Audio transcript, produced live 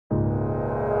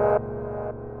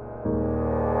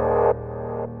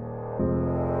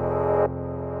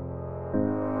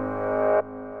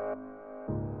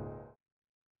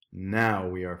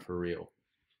are for real.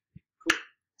 Cool.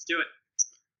 Let's do it.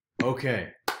 Okay.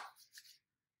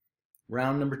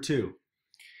 Round number 2.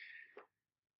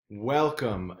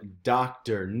 Welcome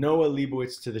Dr. Noah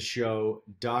Leibowitz to the show.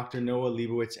 Dr. Noah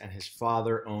Leibowitz and his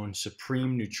father own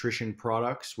Supreme Nutrition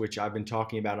Products, which I've been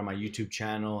talking about on my YouTube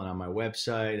channel and on my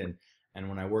website. And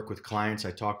when I work with clients,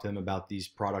 I talk to them about these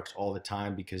products all the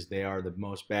time because they are the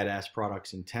most badass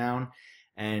products in town.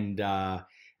 And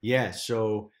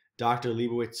so Dr.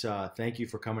 Leibowitz, thank you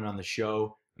for coming on the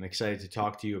show. I'm excited to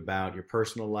talk to you about your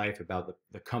personal life, about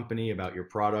the company, about your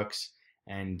products,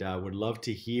 and would love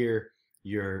to hear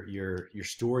your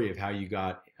story of how you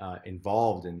got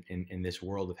involved in this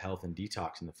world of health and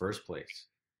detox in the first place.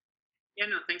 Yeah,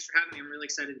 no, thanks for having me. I'm really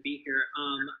excited to be here.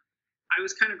 I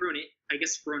was kind of grown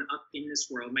up in this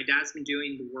world. My dad's been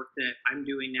doing the work that I'm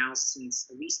doing now since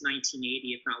at least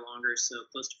 1980, if not longer, so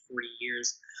close to 40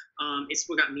 years. It's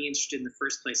what got me interested in the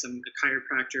first place. I'm a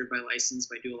chiropractor by license,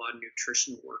 but I do a lot of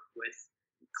nutritional work with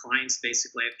clients,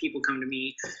 basically. I have people come to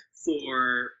me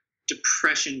for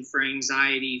depression, for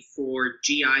anxiety, for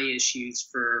GI issues,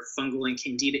 for fungal and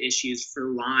candida issues,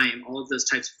 for Lyme, all of those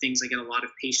types of things. I get a lot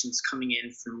of patients coming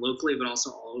in from locally, but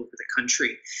also all over the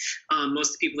country.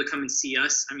 Most of the people that come and see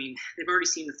us, I mean, they've already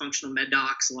seen the functional med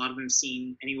docs. A lot of them have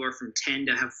seen anywhere from 10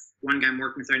 to have one guy I'm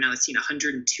working with right now that's seen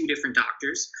 102 different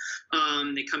doctors.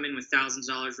 They come in with thousands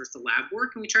of dollars worth of lab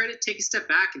work, and we try to take a step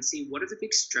back and see what are the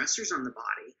big stressors on the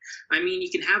body. I mean,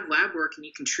 you can have lab work and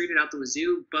you can treat it out the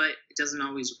wazoo, but it doesn't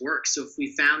always work. So if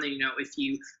we found that, if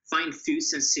you find food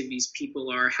sensitivities people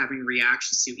are having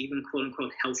reactions to, even quote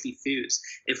unquote healthy foods,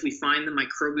 if we find the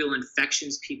microbial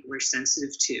infections people are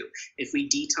sensitive to, if we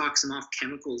detox them off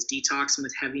chemicals, detox them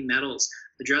with heavy metals,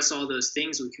 address all those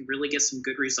things, we can really get some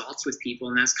good results with people.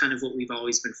 And that's kind of what we've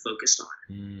always been focused on.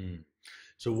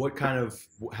 So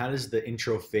how does the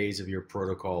intro phase of your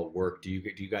protocol work? Do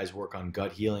you guys work on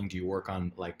gut healing? Do you work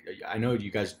on, I know you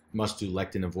guys must do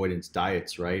lectin avoidance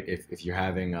diets, right? If you're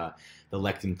having the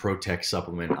Lectin Protect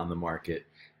supplement on the market.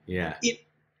 Yeah.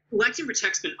 Lectin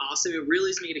Protect's been awesome. It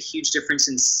really has made a huge difference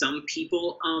in some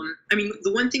people. I mean,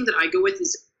 the one thing that I go with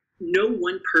is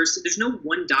there's no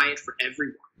one diet for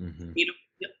everyone. Mm-hmm.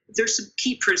 There's some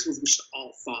key principles we should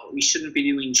all follow. We shouldn't be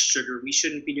doing sugar. We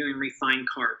shouldn't be doing refined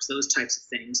carbs, those types of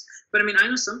things. But I mean, I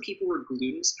know some people where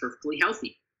gluten's perfectly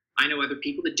healthy. I know other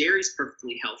people that dairy's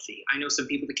perfectly healthy. I know some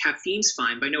people that caffeine's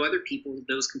fine, but I know other people that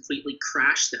those completely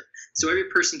crash them. So every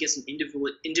person gets an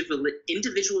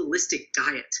individualistic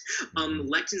diet.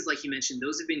 Lectins, like you mentioned,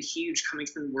 those have been huge coming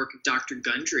from the work of Dr.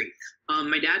 Gundry.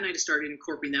 My dad and I just started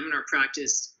incorporating them in our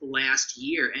practice last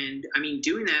year. And I mean,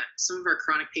 doing that, some of our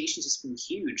chronic patients has been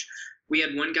huge. We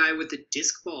had one guy with a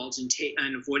disc bulge and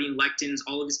avoiding lectins,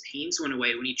 all of his pains went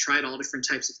away when he tried all different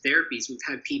types of therapies. We've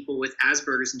had people with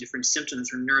Asperger's and different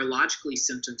symptoms or neurologically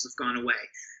symptoms have gone away.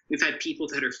 We've had people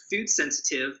that are food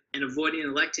sensitive, and avoiding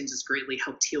the lectins has greatly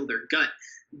helped heal their gut.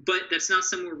 But that's not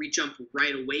somewhere we jump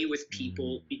right away with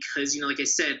people because, like I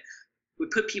said, we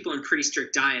put people on pretty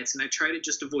strict diets, and I try to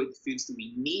just avoid the foods that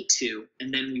we need to,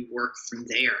 and then we work from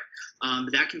there.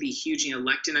 But that can be huge.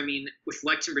 Lectin, I mean, with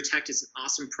Lectin Protect, it's an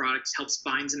awesome product. It helps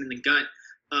binds them in the gut.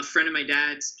 A friend of my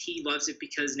dad's, he loves it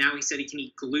because now he said he can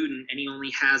eat gluten, and he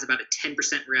only has about a 10%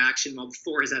 reaction, while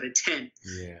before is at a 10.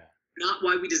 Yeah. Not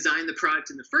why we designed the product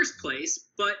in the first place,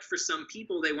 but for some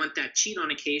people, they want that cheat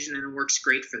on occasion, and it works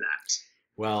great for that.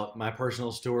 Well, my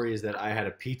personal story is that I had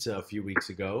a pizza a few weeks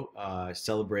ago,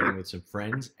 celebrating with some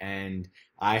friends, and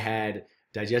I had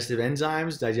digestive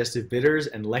enzymes, digestive bitters,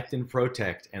 and Lectin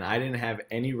Protect, and I didn't have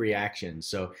any reactions.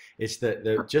 So it's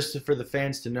just for the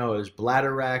fans to know, there's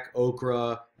bladder wrack,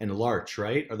 okra, and larch,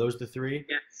 right? Are those the three?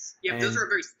 Yes. Yeah, those are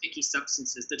very sticky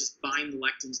substances that just bind the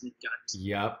lectins in the gut.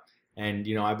 Yep. And,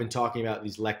 I've been talking about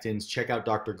these lectins. Check out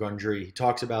Dr. Gundry. He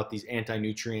talks about these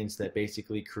anti-nutrients that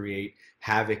basically create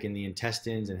havoc in the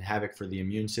intestines and havoc for the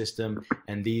immune system.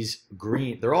 And these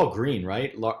they're all green,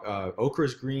 right? Okra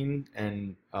is green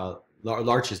and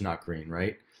larch is not green,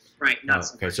 right? Right.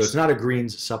 Okay, so it's not a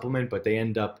greens supplement, but they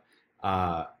end up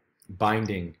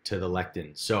binding to the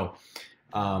lectin. So,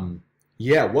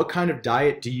 what kind of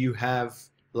diet do you have?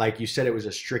 Like you said, it was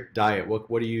a strict diet.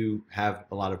 What do you have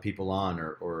a lot of people on,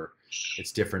 or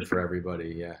it's different for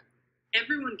everybody? Yeah.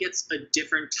 Everyone gets a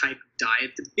different type of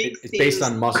diet. It's based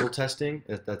on muscle testing.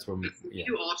 That's what we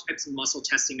do all types of muscle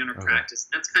testing in our practice.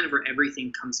 That's kind of where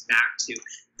everything comes back to.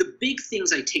 The big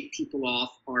things I take people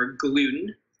off are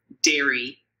gluten,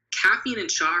 dairy, caffeine, and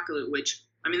chocolate. Which,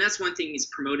 I mean, that's one thing is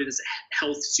promoted as a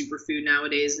health superfood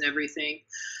nowadays and everything.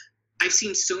 I've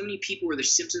seen so many people where their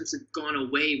symptoms have gone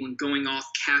away when going off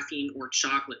caffeine or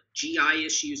chocolate. GI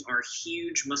issues are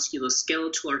huge,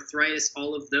 musculoskeletal arthritis,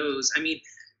 all of those. I mean,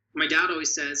 My dad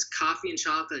always says coffee and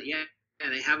chocolate, yeah,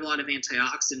 they have a lot of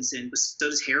antioxidants in, but so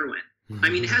does heroin. I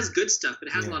mean, it has good stuff, but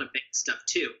it has a Yeah. lot of bad stuff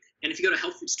too. And if you go to a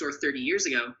health food store 30 years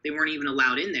ago, they weren't even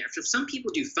allowed in there. So some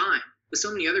people do fine, but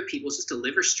so many other people, it's just a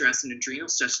liver stress and adrenal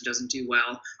stress that doesn't do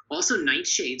well. Also,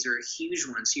 nightshades are a huge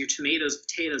one. So your tomatoes,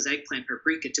 potatoes, eggplant,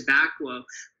 paprika, tobacco,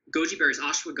 goji berries,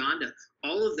 ashwagandha,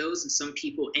 all of those in some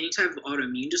people, any type of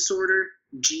autoimmune disorder,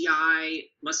 GI,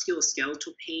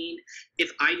 musculoskeletal pain.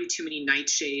 If I do too many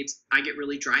nightshades, I get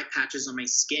really dry patches on my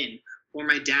skin. Or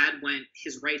my dad went,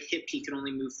 his right hip, he could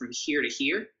only move from here to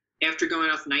here. After going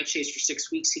off nightshades for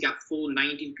 6 weeks, he got full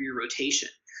 90-degree rotation.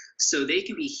 So they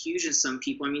can be huge in some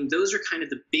people. I mean, those are kind of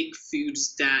the big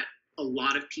foods that a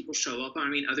lot of people show up on. I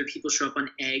mean, other people show up on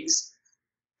eggs.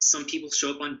 Some people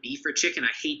show up on beef or chicken.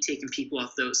 I hate taking people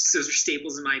off those. Those are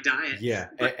staples in my diet. Yeah.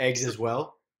 But Eggs as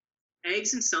well.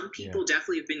 eggs in some Yeah. people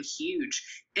definitely have been huge.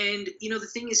 And the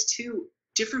thing is too,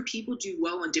 different people do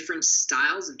well on different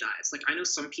styles of diets. Like I know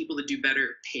some people that do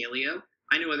better paleo.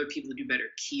 I know other people that do better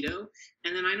keto,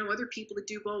 and then I know other people that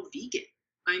do well vegan.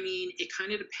 I mean, it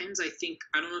kind of depends. I think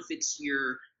I don't know if it's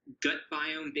your gut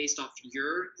biome based off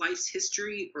your life's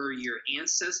history or your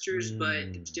ancestors,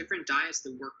 but there's different diets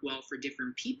that work well for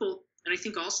different people. And I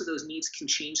think also those needs can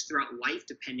change throughout life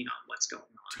depending on what's going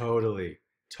on. Totally.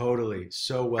 Totally.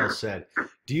 So well said.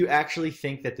 Do you actually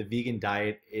think that the vegan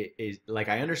diet is like,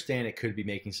 I understand it could be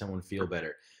making someone feel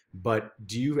better, but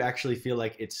do you actually feel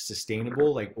like it's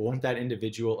sustainable? Like, won't that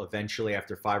individual eventually,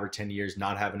 after 5 or 10 years,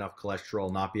 not have enough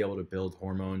cholesterol, not be able to build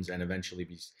hormones, and eventually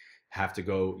have to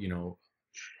go,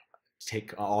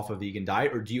 take off a vegan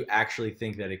diet? Or do you actually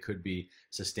think that it could be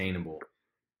sustainable?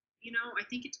 I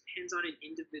think it depends on an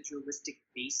individualistic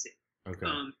Okay.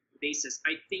 basis.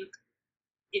 I think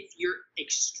if you're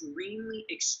extremely,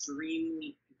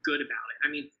 extremely good about it. I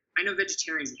mean, I know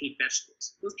vegetarians that hate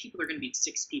vegetables. Those people are going to be the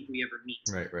sickest people you ever meet.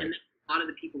 Right, right. And then a lot of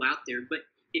the people out there. But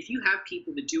if you have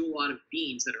people that do a lot of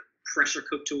beans that are pressure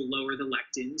cooked to lower the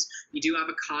lectins, you do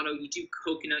avocado, you do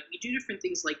coconut, you do different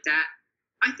things like that,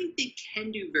 I think they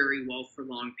can do very well for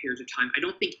long periods of time. I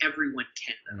don't think everyone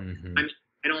can, though. Mm-hmm. I mean,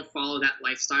 I don't follow that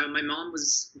lifestyle. My mom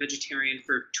was vegetarian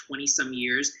for 20 some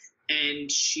years,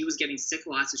 and she was getting sick a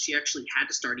lot, so she actually had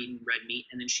to start eating red meat,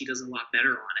 and then she does a lot better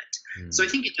on it. So I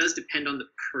think it does depend on the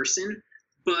person,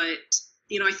 but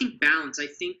I think balance. I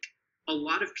think a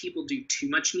lot of people do too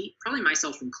much meat, probably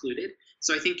myself included.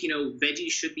 So I think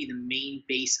veggies should be the main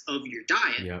base of your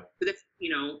diet. Yep. But if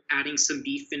adding some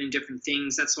beef in and different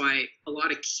things, that's why a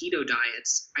lot of keto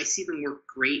diets, I see them work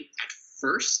great at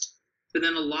first, but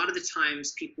then a lot of the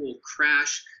times people will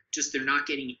crash, just they're not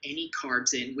getting any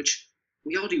carbs in, which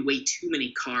we all do way too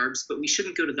many carbs, but we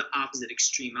shouldn't go to the opposite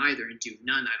extreme either and do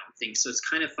none, I don't think. So it's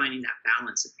kind of finding that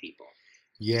balance of people.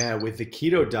 Yeah, with the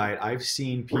keto diet, I've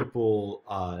seen people,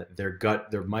 their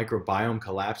microbiome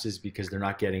collapses because they're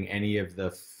not getting any of the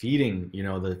feeding,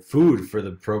 the food for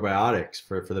the probiotics,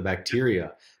 for the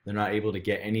bacteria. They're not able to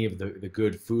get any of the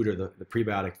good food or the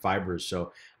prebiotic fibers.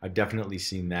 So I've definitely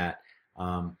seen that.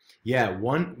 Yeah,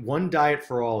 one diet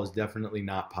for all is definitely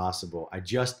not possible.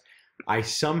 I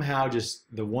somehow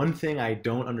the one thing I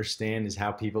don't understand is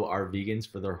how people are vegans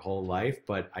for their whole life,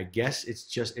 but I guess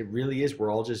it really is. We're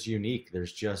all just unique.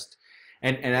 There's just,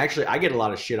 and actually I get a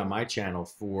lot of shit on my channel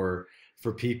for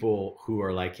people who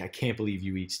are like, I can't believe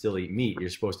you still eat meat. You're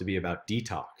supposed to be about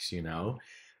detox,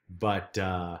 but,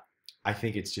 I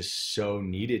think it's just so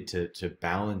needed to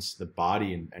balance the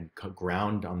body and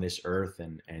ground on this earth.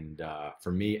 And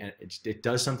for me, and it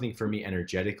does something for me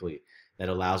energetically that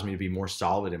allows me to be more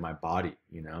solid in my body,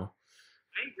 I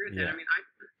agree with that. I mean, I've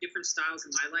done different styles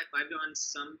in my life. I've done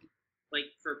some, like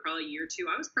for probably a year or two,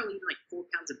 I was probably eating like 4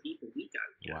 pounds of beef a week, I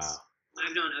would guess. Wow.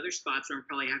 I've done other spots where I'm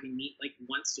probably having meat like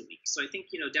once a week. So I think,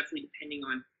 definitely depending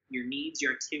on your needs,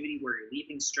 your activity, where you're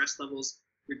leaving, stress levels,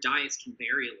 your diets can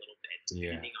vary a little bit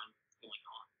depending on what's going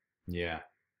on. Yeah,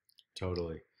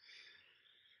 totally.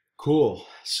 Cool.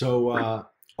 So,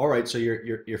 all right. So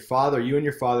your father, you and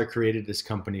your father created this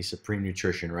company, Supreme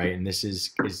Nutrition, right? And this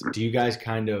is do you guys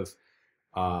kind of,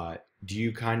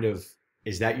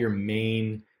 is that your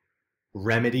main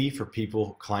remedy for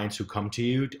clients who come to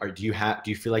you? Or do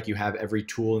you feel like you have every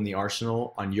tool in the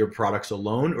arsenal on your products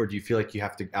alone, or do you feel like you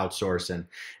have to outsource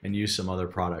and use some other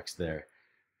products there?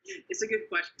 It's a good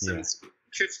question. So Yeah.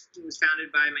 Nutrition was founded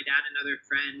by my dad and another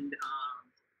friend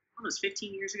almost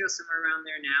 15 years ago, somewhere around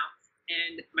there now.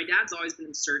 And my dad's always been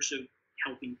in search of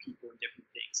helping people in different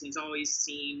things. And he's always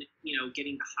seen,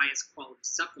 getting the highest quality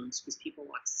supplements because people are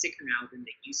a lot sicker now than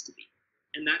they used to be.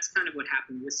 And that's kind of what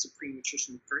happened with Supreme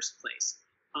Nutrition in the first place.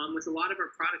 With a lot of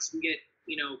our products, we get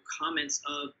comments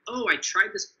of, oh, I tried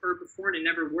this herb before and it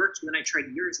never worked, and then I tried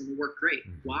yours and it worked great.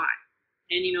 Why?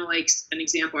 And like an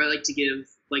example I like to give,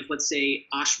 like let's say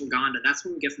ashwagandha, that's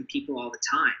what we get from people all the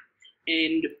time.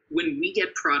 And when we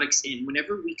get products in,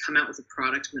 whenever we come out with a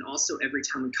product, and also every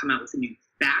time we come out with a new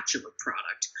batch of a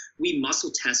product, we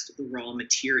muscle test the raw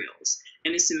materials.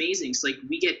 And it's amazing. So like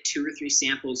we get 2 or 3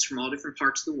 samples from all different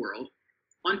parts of the world.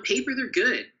 On paper, they're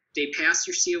good. They pass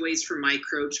your COAs for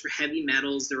microbes, for heavy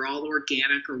metals. They're all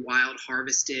organic or wild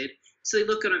harvested. So they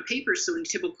look good on paper. So in a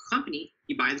typical company,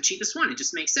 you buy the cheapest one. It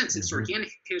just makes sense. It's organic.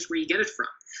 Who cares where you get it from?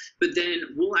 But then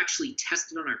we'll actually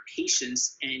test it on our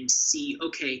patients and see,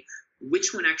 okay,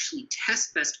 which one actually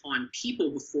tests best on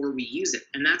people before we use it.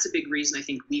 And that's a big reason I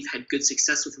think we've had good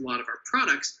success with a lot of our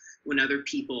products when other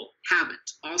people haven't.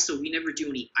 Also, we never do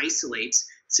any isolates,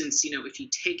 since, if you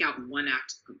take out one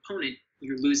active component,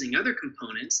 you're losing other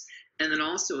components. And then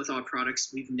also with our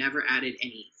products, we've never added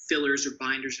any fillers or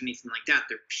binders or anything like that.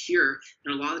 They're pure.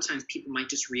 And a lot of the times people might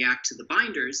just react to the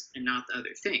binders and not the other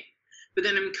thing. But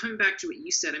then I'm coming back to what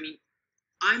you said. I mean,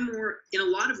 I'm more, in a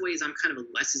lot of ways, I'm kind of a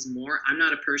less is more. I'm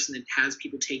not a person that has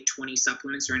people take 20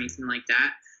 supplements or anything like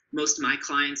that. Most of my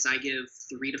clients, I give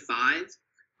 3 to 5.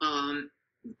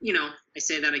 I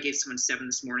say that I gave someone 7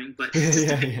 this morning, but but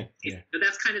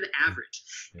that's kind of the average.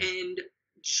 Yeah. And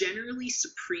generally,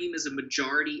 Supreme is a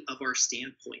majority of our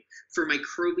standpoint. For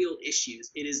microbial issues,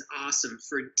 it is awesome.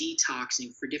 For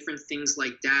detoxing, for different things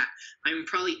like that, I'm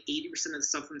probably 80% of the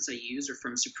supplements I use are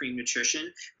from Supreme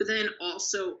Nutrition. But then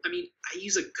also, I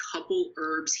use a couple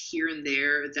herbs here and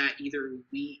there that either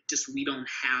we don't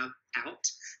have out,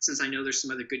 since I know there's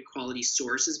some other good quality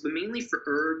sources, but mainly for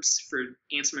herbs, for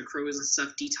antimicrobials and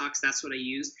stuff, detox, that's what I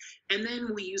use. And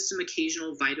then we use some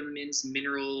occasional vitamins,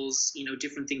 minerals,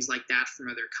 different things like that from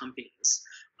other companies.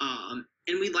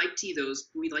 And we like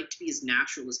to be as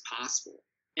natural as possible.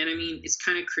 And it's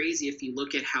kind of crazy if you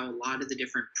look at how a lot of the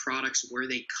different products, where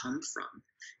they come from.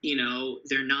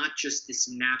 They're not just this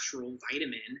natural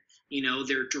vitamin.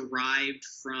 They're derived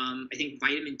from, I think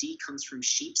vitamin D comes from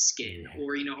sheepskin,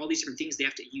 or, all these different things. They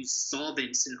have to use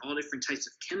solvents and all different types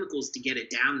of chemicals to get it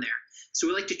down there. So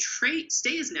we like to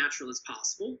stay as natural as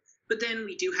possible, but then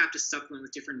we do have to supplement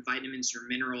with different vitamins or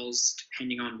minerals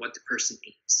depending on what the person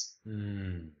needs.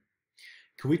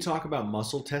 Can we talk about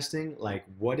muscle testing? Like,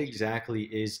 what exactly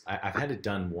is, I've had it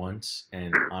done once,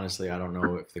 and honestly, I don't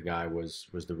know if the guy was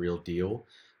the real deal.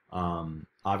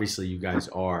 Obviously you guys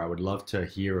are. I would love to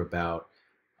hear about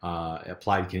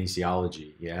applied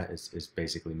kinesiology. Yeah, it's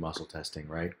basically muscle testing,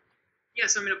 right?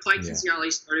 Yes, applied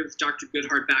kinesiology started with Dr.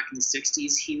 Goodhart back in the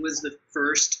 60s. He was the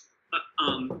first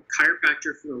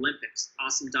chiropractor for the Olympics.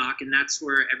 Awesome doc, and that's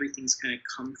where everything's kind of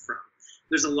come from.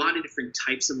 There's a lot of different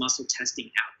types of muscle testing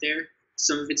out there.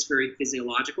 Some of it's very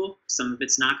physiological, some of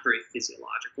it's not very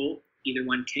physiological. Either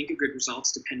one can get good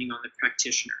results depending on the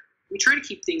practitioner. We try to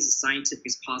keep things as scientific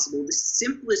as possible. The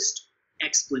simplest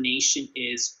explanation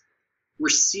is we're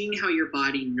seeing how your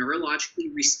body neurologically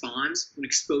responds when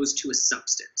exposed to a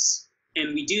substance.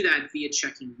 And we do that via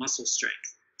checking muscle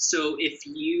strength. So if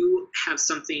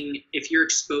you're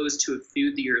exposed to a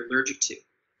food that you're allergic to,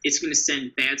 it's going to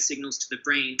send bad signals to the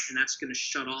brain, and that's going to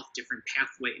shut off different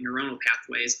neuronal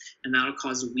pathways, and that'll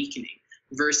cause a weakening.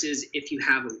 Versus if you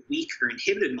have a weak or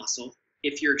inhibited muscle,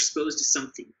 if you're exposed to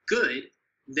something good,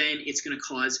 then it's going to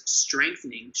cause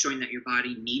strengthening, showing that your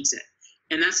body needs it.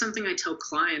 And that's something I tell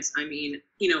clients.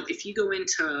 If you go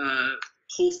into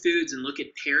Whole Foods and look at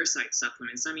parasite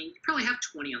supplements, you probably have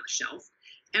 20 on the shelf.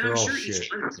 And I'm sure each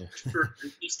one is for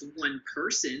at least one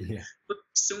person, but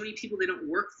so many people they don't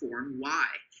work for, and why?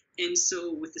 And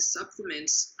so with the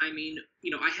supplements, I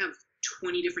have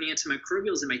 20 different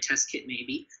antimicrobials in my test kit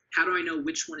maybe. How do I know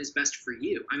which one is best for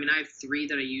you? I have 3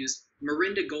 that I use: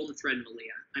 Morinda, Golden Thread, and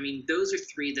Malia. Those are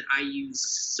 3 that I use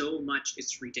so much,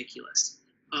 it's ridiculous.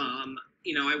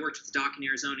 I worked with a doc in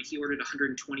Arizona. He ordered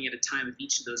 120 at a time of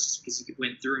each of those just because he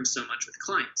went through them so much with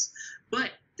clients.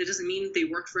 But that doesn't mean they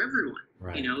work for everyone.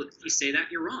 Right. If you say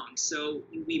that, you're wrong. So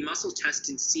we muscle test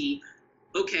and see,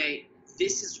 okay,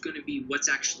 this is going to be what's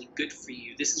actually good for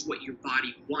you. This is what your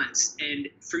body wants. And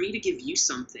for me to give you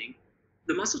something,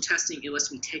 the muscle testing, it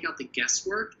lets me take out the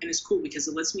guesswork, and it's cool because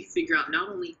it lets me figure out not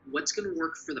only what's going to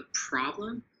work for the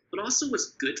problem, but also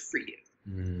what's good for you.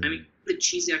 The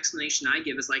cheesy explanation I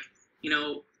give is like,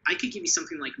 I could give you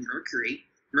something like mercury.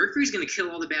 Mercury's going to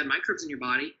kill all the bad microbes in your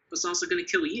body, but it's also going to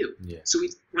kill you. Yeah. So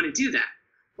we want to do that.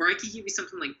 Or I could give you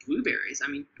something like blueberries.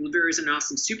 Blueberries are an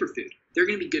awesome superfood. They're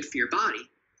going to be good for your body.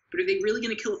 But are they really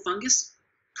going to kill a fungus?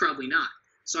 Probably not.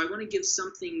 So I want to give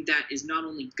something that is not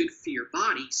only good for your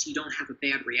body, so you don't have a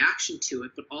bad reaction to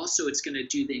it, but also it's going to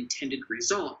do the intended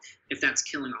result, if that's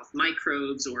killing off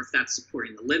microbes or if that's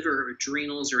supporting the liver or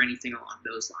adrenals or anything along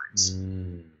those lines.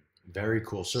 Very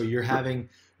cool. So you're having,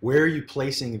 where are you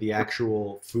placing the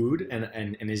actual food,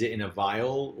 and is it in a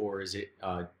vial, or is it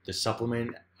the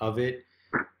supplement of it?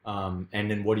 And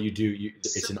then what do you do?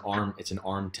 It's an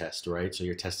arm test, right? So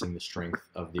you're testing the strength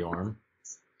of the arm.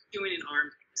 Doing an arm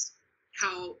test.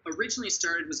 How originally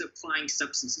started was applying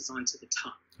substances onto the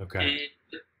tongue. Okay.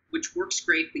 Which works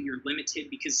great, but you're limited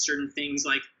because certain things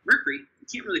like mercury, you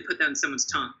can't really put that in someone's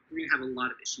tongue. You're going to have a lot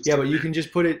of issues. Yeah, but you can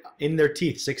just put it in their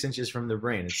teeth 6 inches from their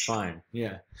brain. It's fine.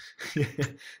 Yeah.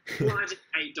 Logic,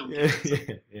 I don't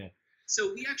think yeah.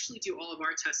 So we actually do all of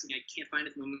our testing. I can't find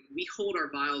it at the moment. We hold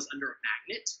our vials under a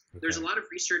magnet. Okay. There's a lot of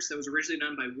research that was originally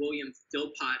done by William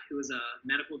Philpott, who was a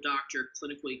medical doctor,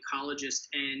 clinical ecologist,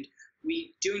 and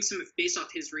based off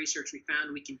his research, we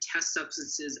found we can test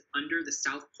substances under the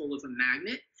south pole of a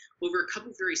magnet over a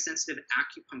couple of very sensitive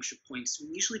acupuncture points. We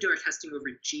usually do our testing over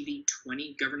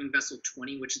GV20, governing vessel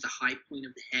 20, which is the high point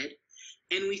of the head.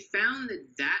 And we found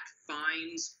that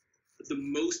finds the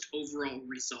most overall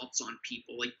results on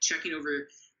people. Like checking over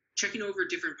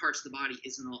different parts of the body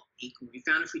isn't all equal. We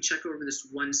found if we check over this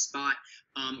one spot,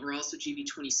 or also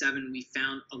GV27, we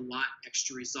found a lot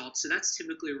extra results. So that's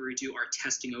typically where we do our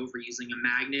testing over using a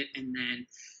magnet. And then,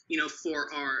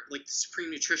 for our like the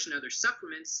Supreme Nutrition, other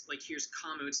supplements, like here's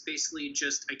Kamo. It's basically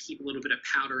just I keep a little bit of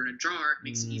powder in a jar. It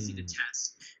makes it easy to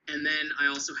test. And then I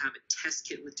also have a test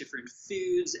kit with different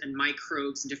foods and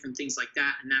microbes and different things like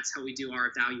that. And that's how we do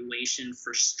our evaluation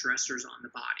for stressors on the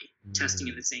body, testing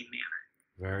in the same manner.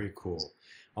 Very cool.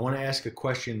 I want to ask a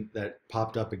question that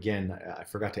popped up again. I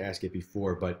forgot to ask it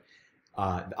before, but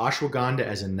the ashwagandha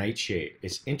as a nightshade.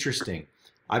 It's interesting.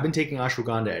 I've been taking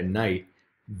ashwagandha at night.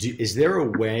 Is there a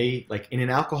way, like in an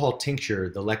alcohol tincture,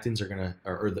 the lectins are gonna,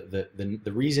 or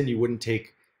the reason you wouldn't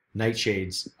take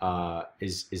nightshades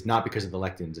is not because of the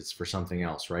lectins. It's for something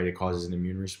else, right? It causes an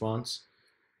immune response.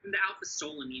 And the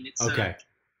alpha-solanine. It's okay.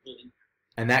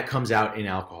 And that comes out in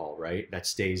alcohol, right? That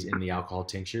stays in the alcohol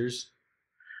tinctures.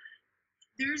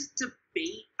 There's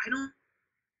debate. I don't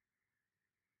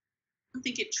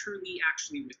think it truly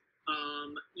actually.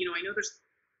 I know there's.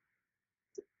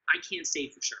 I can't say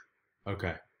for sure.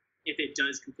 Okay. If it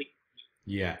does completely.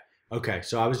 Yeah. Okay.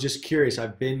 So I was just curious.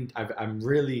 I'm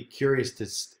really curious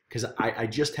because I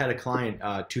just had a client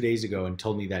 2 days ago and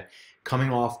told me that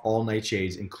coming off all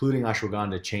nightshades, including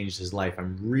ashwagandha, changed his life.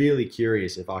 I'm really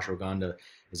curious if ashwagandha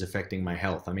is affecting my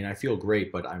health. I mean, I feel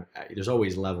great, but there's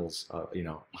always levels,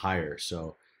 higher.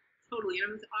 So. Totally.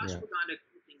 And with ashwagandha, a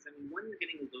couple things. I mean, one, you're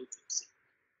getting a low dose.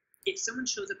 If someone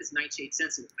shows up as nightshade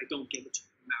sensitive, I don't give it to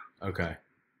them out. Okay.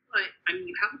 But, I mean,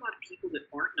 you have a lot of people that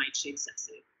aren't nightshade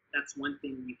sensitive. That's one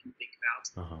thing you can think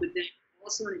about. But then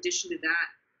also in addition to that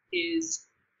is,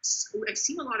 I've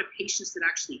seen a lot of patients that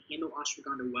actually handle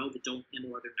ashwagandha well that don't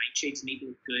handle other nightshades. Maybe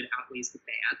the good outweighs the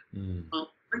bad.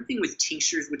 One thing with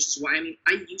tinctures, which is why,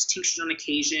 I use tinctures on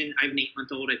occasion. I have an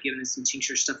 8-month-old. I've given them some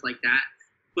tinctures, stuff like that.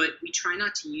 But we try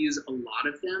not to use a lot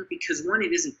of them because, one,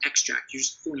 it is an extract. You're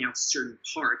just pulling out certain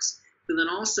parts. But then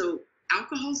also,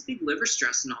 alcohol is big liver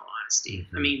stress, in all honesty.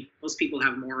 I mean, most people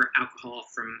have more alcohol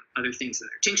from other things in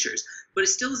their tinctures, but it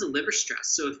still is a liver stress.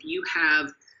 So if you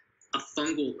have a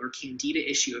fungal or candida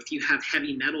issue, if you have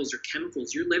heavy metals or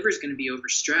chemicals, your liver is going to be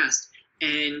overstressed.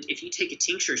 And if you take a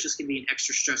tincture, it's just going to be an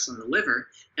extra stress on the liver.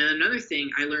 And another thing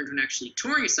I learned when actually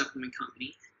touring a supplement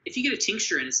company, if you get a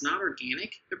tincture and it's not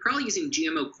organic, they're probably using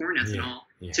GMO corn ethanol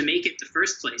to make it in the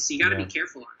first place. So you got to be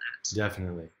careful on that.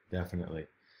 Definitely.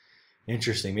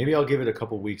 Interesting. Maybe I'll give it a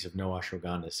couple weeks of no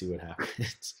ashwagandha, see what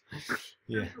happens.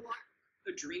 There's a lot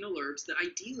of adrenal herbs. The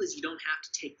ideal is you don't have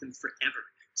to take them forever.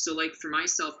 So like for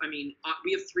myself, we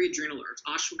have 3 adrenal herbs: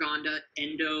 ashwagandha,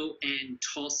 endo, and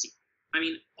tulsi.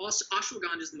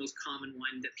 Ashwagandha is the most common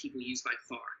one that people use by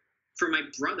far. For my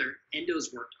brother,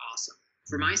 endo's worked awesome.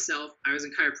 For myself, I was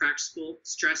in chiropractic school,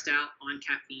 stressed out, on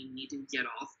caffeine, needed to get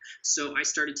off. So I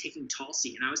started taking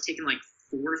tulsi, and I was taking like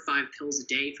 4 or 5 pills a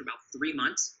day for about 3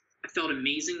 months. I felt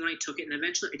amazing when I took it, and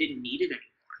eventually I didn't need it anymore.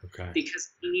 Okay.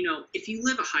 Because, if you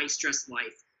live a high-stress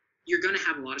life, you're going to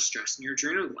have a lot of stress in your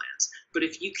adrenal glands. But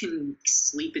if you can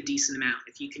sleep a decent amount,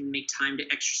 if you can make time to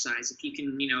exercise, if you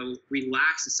can,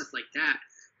 relax and stuff like that,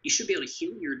 you should be able to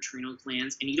heal your adrenal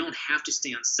glands, and you don't have to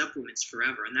stay on supplements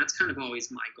forever. And that's kind of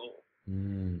always my goal.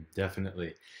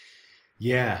 Definitely.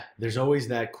 Yeah, there's always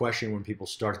that question when people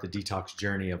start the detox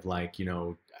journey of like,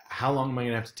 how long am I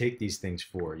going to have to take these things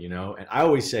for, And I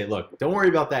always say, look, don't worry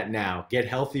about that now. Get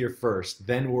healthier first,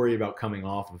 then worry about coming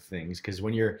off of things. Because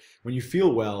when you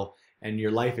feel well, and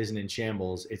your life isn't in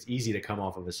shambles, it's easy to come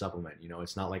off of a supplement. You know,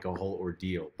 it's not like a whole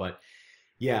ordeal. But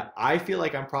yeah, I feel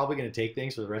like I'm probably going to take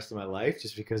things for the rest of my life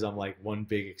just because I'm like one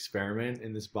big experiment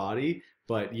in this body.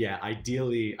 But yeah,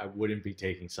 ideally, I wouldn't be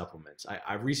taking supplements.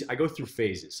 I go through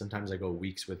phases. Sometimes I go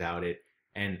weeks without it.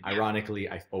 And Yeah. ironically,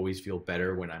 I always feel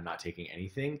better when I'm not taking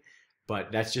anything.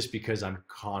 But that's just because I'm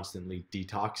constantly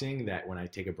detoxing, that when I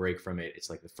take a break from it, it's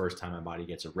like the first time my body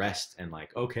gets a rest and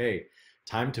like, okay,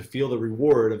 time to feel the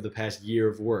reward of the past year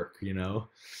of work, you know?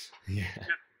 Yeah.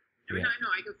 Yeah. I mean, Yeah. I know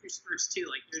I go through spurts too.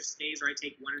 Like there's days where I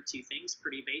take one or two things,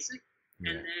 pretty basic,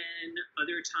 and Yeah. then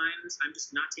other times I'm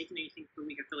just not taking anything for a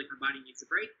week. I feel like my body needs a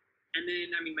break. And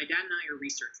then, I mean, my dad and I are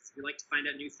researchers. We like to find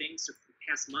out new things. So for the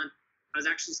past month, I was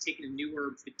actually just taking a new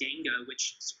herb, Vidanga,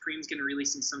 which Supreme's going to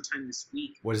release in sometime this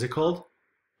week. What is it called?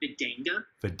 Vidanga.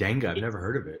 Vidanga. I've never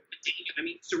heard of it. Vidanga. I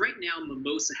mean, so right now,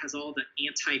 mimosa has all the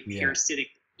Yeah. anti-parasitic.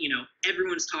 You know,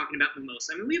 everyone's talking about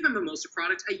mimosa. I mean, we have a mimosa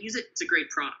product. I use it. It's a great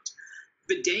product.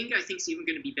 Vidanga, I think, is even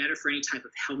going to be better for any type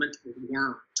of helminth or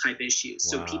worm type issues.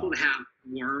 So Wow. people that have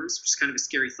worms, which is kind of a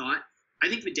scary thought, I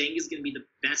think Vidanga is going to be the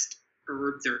best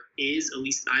herb there is, at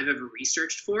least that I've ever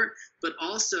researched for it. But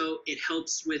also, it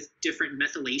helps with different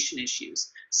methylation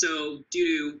issues. So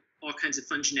due to all kinds of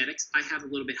fun genetics, I have a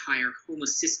little bit higher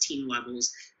homocysteine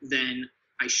levels than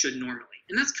I should normally.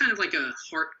 And that's kind of like a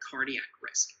heart cardiac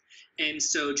risk. And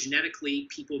so genetically,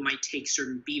 people might take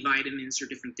certain B vitamins or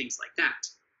different things like that.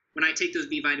 When I take those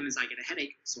B vitamins, I get a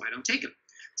headache, so I don't take them.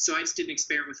 So I just did an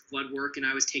experiment with blood work, and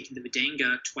I was taking the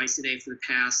Vidanga twice a day for the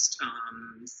past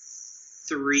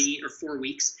 3 or 4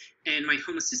 weeks, and my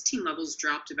homocysteine levels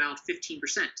dropped about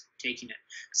 15% taking it.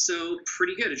 So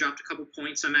pretty good. It dropped a couple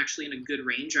points, so I'm actually in a good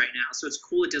range right now. So it's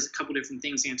cool. It does a couple different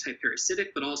things,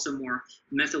 anti-parasitic, but also more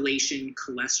methylation,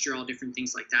 cholesterol, different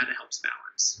things like that. It helps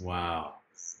balance. Wow.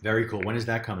 Very cool. When is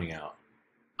that coming out?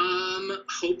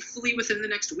 Hopefully within the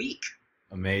next week.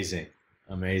 Amazing.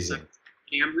 Amazing.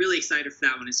 Yeah, I'm really excited for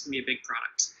that one. It's going to be a big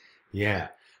product. Yeah.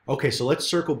 Okay, so let's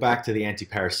circle back to the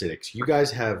antiparasitics. You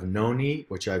guys have Noni,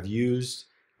 which I've used.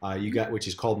 You got, which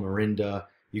is called Morinda.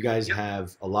 You guys Yep.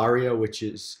 have Alaria, which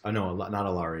is no, not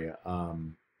Alaria.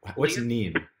 What's Malia?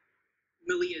 Neem?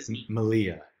 Malia's neat.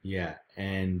 Malia. Yeah,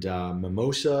 and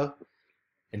Mimosa.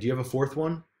 And do you have a fourth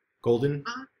one? Golden.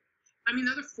 I mean,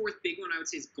 the other fourth big one I would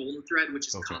say is Golden Thread, which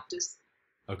is Okay. Coptis.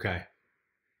 Okay.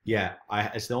 Yeah,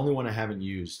 it's the only one I haven't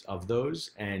used of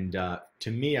those, and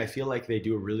to me, I feel like they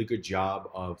do a really good job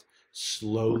of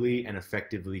slowly and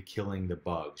effectively killing the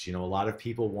bugs. You know, a lot of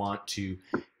people want to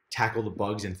tackle the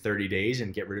bugs in 30 days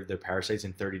and get rid of their parasites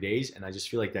in 30 days, and I just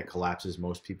feel like that collapses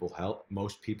most people's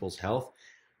health.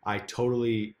 I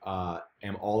totally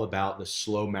am all about the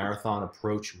slow marathon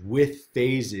approach with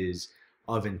phases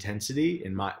of intensity.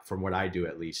 From what I do,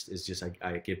 at least, is just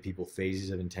I give people phases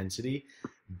of intensity,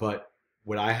 but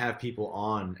what I have people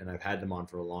on, and I've had them on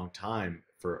for a long time,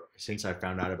 since I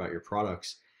found out about your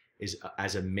products, is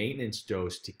as a maintenance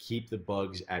dose to keep the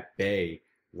bugs at bay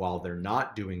while they're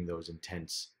not doing those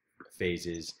intense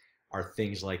phases, are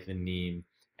things like the neem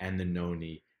and the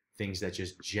noni, things that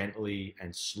just gently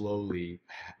and slowly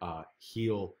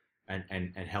heal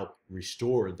and help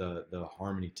restore the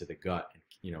harmony to the gut, and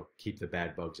keep the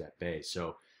bad bugs at bay.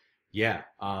 So yeah,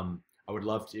 I would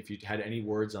love to, if you had any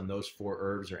words on those 4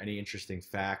 herbs or any interesting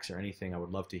facts or anything, I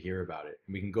would love to hear about it.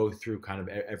 We can go through kind of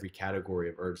every category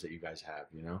of herbs that you guys have,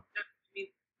 I mean,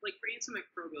 like for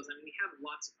antimicrobials, I mean, we have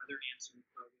lots of other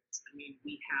antimicrobials. I mean,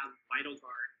 we have Vital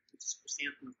Guard, which is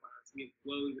chrysanthemum flowers. We have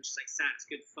Glowy, which is like it's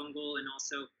good fungal and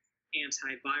also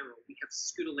antiviral. We have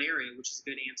Scutellaria, which is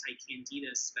good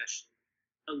anti-candida, especially.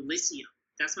 Elysium.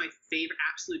 That's my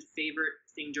absolute favorite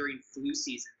thing during flu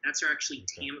season. That's where actually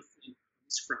Okay. Tamiflu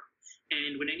comes from.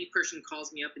 And when any person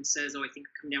calls me up and says, "Oh, I think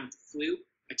I come down with the flu,"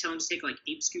 I tell them to take like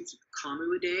 8 scoops of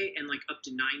Kamu a day and like up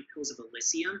to 9 pills of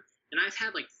Elysium. And I've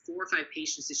had like 4 or 5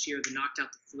 patients this year that knocked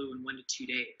out the flu in 1 to 2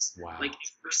 days. Wow. Like,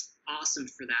 it's awesome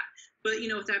for that. But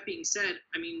with that being said,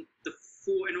 I mean, the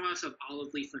 4, and I also have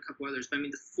olive leaf and a couple others, but I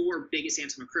mean, the 4 biggest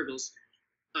antimicrobials,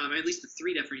 at least the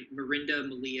 3 definitely, Morinda,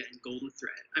 Malia, and Golden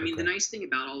Thread. I mean, Okay. the nice thing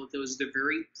about all of those, they're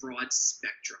very broad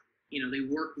spectrum. They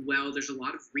work well. There's a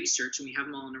lot of research, and we have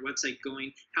them all on our website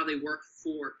going how they work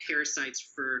for parasites,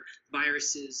 for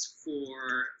viruses,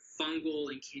 for fungal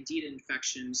and candida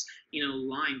infections,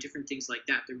 Lyme, different things like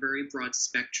that. They're very broad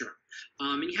spectrum.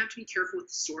 And you have to be careful with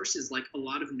the sources. Like a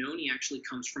lot of noni actually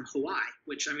comes from Hawaii,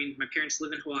 which, I mean, my parents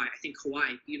live in Hawaii. I think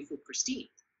Hawaii, beautiful, pristine.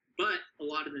 But a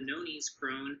lot of the noni is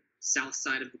grown south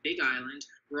side of the Big Island,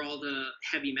 where all the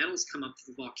heavy metals come up to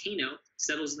the volcano,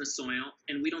 settles in the soil,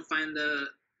 and we don't find the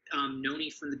noni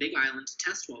from the Big Island to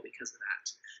test well because of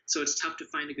that. So it's tough to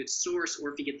find a good source,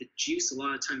 or if you get the juice, a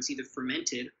lot of times either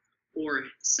fermented or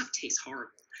stuff tastes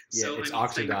horrible. Yeah, So it's I mean,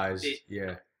 oxidized.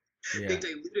 Yeah, they yeah,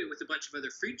 dilute it with a bunch of other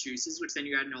fruit juices, which then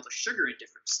you're adding all the sugar and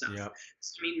different stuff. yeah.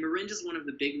 So, I mean, Mirinda's one of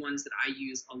the big ones that I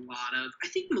use a lot of. I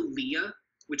think Malia,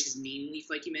 which is neem leaf,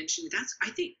 like you mentioned, I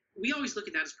think we always look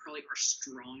at that as probably our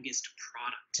strongest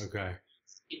product. Okay.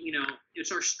 You know,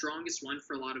 it's our strongest one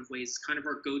for a lot of ways. It's kind of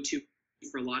our go-to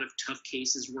for a lot of tough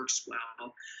cases, works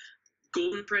well.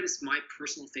 Golden Thread is my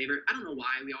personal favorite. I don't know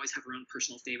why. We always have our own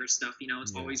personal favorite stuff. You know,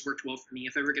 it's always worked well for me.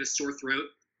 If I ever get a sore throat,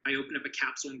 I open up a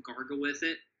capsule and gargle with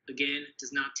it. Again, it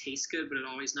does not taste good, but it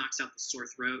always knocks out the sore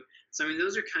throat. So, I mean,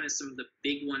 those are kind of some of the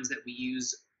big ones that we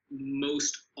use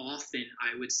most often,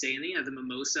 I would say. And then, yeah, the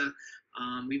mimosa,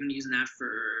 we've been using that for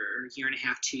a year and a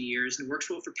half, 2 years, and it works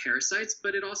well for parasites,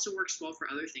 but it also works well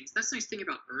for other things. That's the nice thing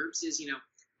about herbs is, you know,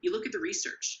 you look at the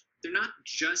research. They're not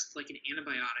just like an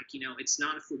antibiotic, you know, it's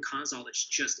not a fluconazole that's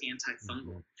just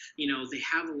antifungal. You know, they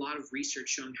have a lot of research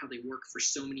showing how they work for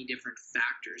so many different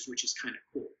factors, which is kind of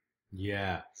cool.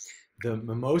 Yeah. The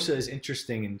mimosa is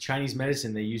interesting. In Chinese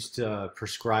medicine, they used to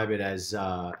prescribe it as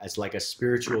like a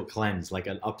spiritual cleanse, like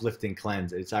an uplifting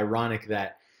cleanse. It's ironic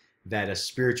that a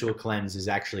spiritual cleanse is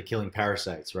actually killing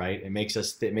parasites, right? It makes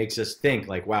us think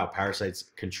like, wow, parasites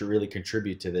really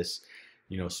contribute to this,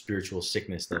 you know, spiritual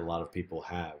sickness that a lot of people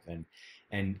have.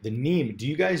 And the neem, do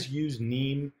you guys use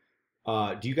neem?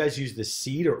 Do you guys use the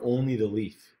seed or only the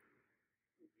leaf?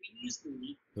 We use the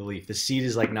leaf. The leaf. The seed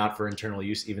is like not for internal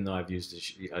use, even though I've used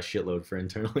a shitload for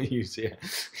internal use. Yeah.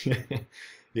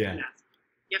 Yeah.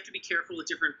 You have to be careful with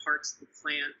different parts of the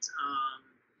plant.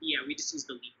 Yeah, we just use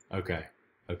the leaf. Okay.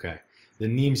 Okay. The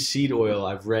neem seed oil,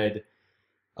 I've read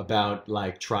about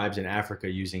like tribes in Africa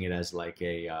using it as like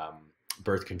a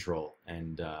birth control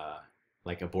and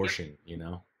like abortion, you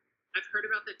know? I've heard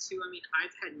about that too. I mean,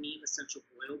 I've had neem essential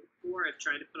oil before. I've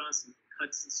tried to put on some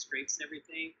cuts and scrapes and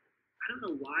everything. I don't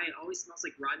know why. It always smells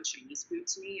like rotten Chinese food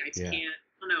to me. I just can't.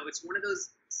 I don't know. It's one of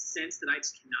those scents that I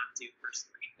just cannot do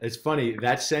personally. It's funny.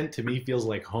 That scent to me feels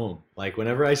like home. Like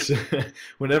whenever I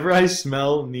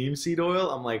smell neem seed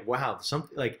oil, I'm like, wow,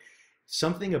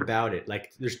 something about it.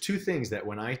 Like there's two things that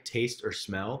when I taste or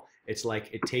smell, it's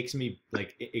like it takes me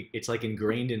like it's like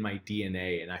ingrained in my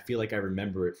DNA, and I feel like I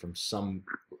remember it from some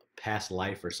past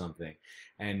life or something.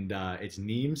 And it's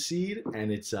neem seed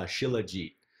and it's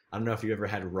shilajit. I don't know if you've ever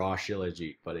had raw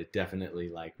shilajit, but it definitely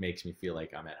like makes me feel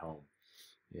like I'm at home.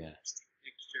 Yeah.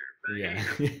 Yeah.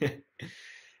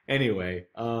 Anyway,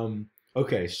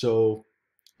 okay, so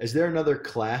is there another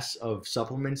class of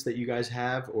supplements that you guys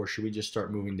have, or should we just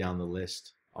start moving down the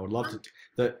list? I would love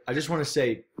to. I just want to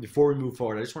say before we move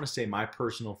forward, I just want to say my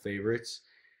personal favorites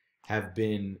have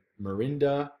been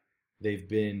Mirinda. They've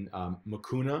been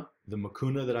Mucuna, the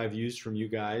Mucuna that I've used from you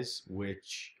guys,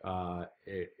 which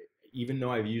even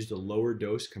though I've used a lower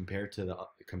dose compared to the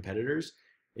competitors,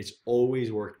 it's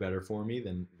always worked better for me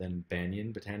than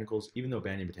Banyan Botanicals, even though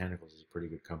Banyan Botanicals is a pretty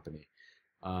good company.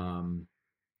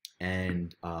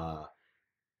 And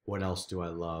what else do I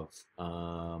love?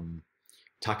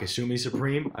 Takasumi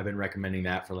Supreme. I've been recommending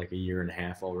that for like a year and a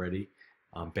half already.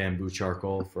 Bamboo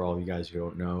charcoal for all of you guys who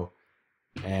don't know.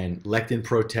 And Lectin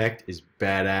Protect is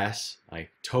badass. I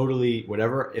totally,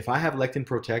 whatever, if I have Lectin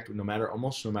Protect,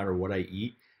 almost no matter what I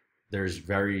eat, there's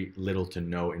very little to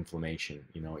no inflammation,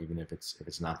 you know, even if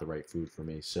it's not the right food for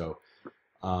me. So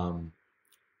Camu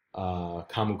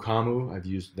Camu, I've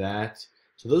used that.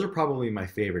 So those are probably my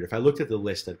favorite. If I looked at the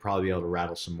list, I'd probably be able to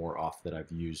rattle some more off that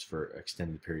I've used for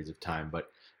extended periods of time. But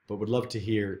would love to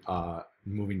hear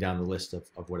moving down the list of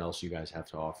what else you guys have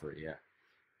to offer. Yeah.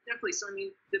 Definitely. So I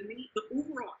mean, the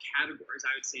overall categories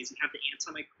I would say is you have the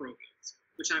antimicrobials,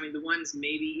 which I mean the ones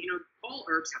maybe, you know, all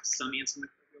herbs have some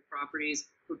antimicrobial properties,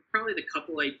 but probably the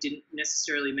couple I didn't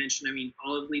necessarily mention. I mean,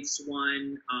 olive leaf's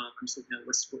one. I'm just looking at a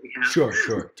list of what we have.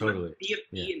 Sure, totally.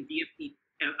 BFB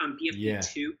and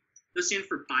BFB2. Those stand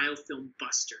for biofilm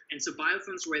buster. And so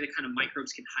biofilms are where the kind of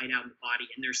microbes can hide out in the body.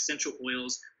 And they're essential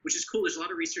oils, which is cool. There's a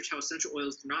lot of research how essential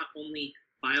oils are not only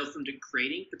biofilm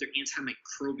degrading, but they're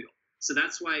antimicrobial. So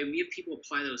that's why we have people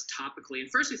apply those topically. And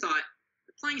first we thought,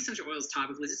 applying essential oils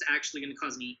topically, is this actually going to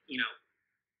cause any, you know,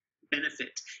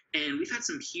 benefit? And we've had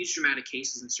some huge dramatic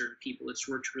cases in certain people. It's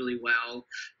worked really well.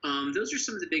 Those are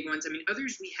some of the big ones. I mean,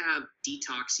 others we have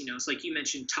detox, you know, it's like you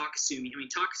mentioned Takasumi. I mean,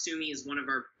 Takasumi is one of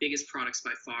our biggest products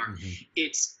by far. Mm-hmm.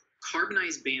 It's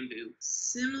carbonized bamboo,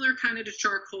 similar kind of to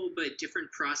charcoal, but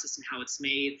different process in how it's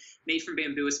made from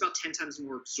bamboo. It's about 10 times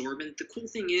more absorbent. The cool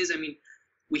thing is, I mean,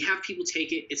 we have people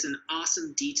take it. It's an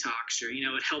awesome detoxer. You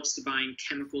know, it helps to bind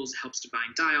chemicals, it helps to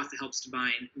bind die-off, it helps to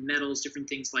bind metals, different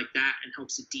things like that, and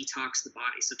helps to detox the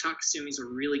body. So Takasumi is a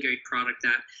really great product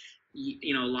that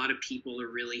you know a lot of people are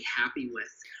really happy with.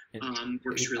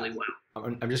 Works really well.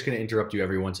 I'm just going to interrupt you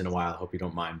every once in a while. I hope you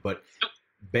don't mind. But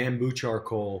bamboo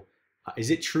charcoal,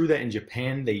 is it true that in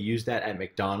Japan they use that at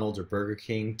McDonald's or Burger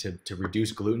King to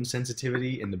reduce gluten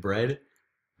sensitivity in the bread?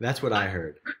 That's what I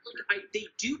heard. They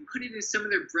do put it in some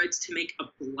of their breads to make a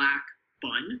black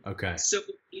bun. Okay. So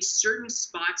in certain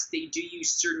spots, they do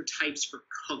use certain types for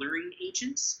coloring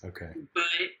agents. Okay. But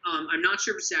I'm not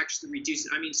sure if it's actually reduced.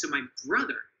 I mean, so my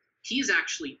brother, he's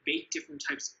actually baked different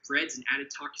types of breads and added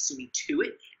Takasumi to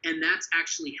it, and that's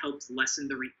actually helped lessen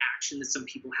the reaction that some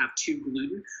people have to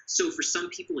gluten. So for some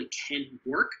people, it can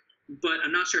work, but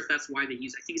I'm not sure if that's why they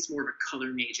use it. I think it's more of a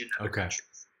coloring agent. Okay.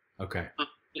 Okay.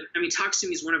 I mean,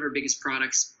 Takasumi is one of our biggest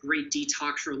products. Great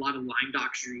detox for a lot of Lyme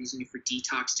doctors are using it for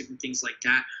detox, different things like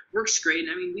that. Works great.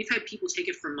 And I mean, we've had people take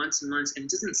it for months and months, and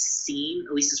it doesn't seem,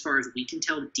 at least as far as we can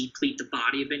tell, to deplete the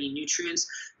body of any nutrients.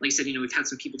 Like I said, you know, we've had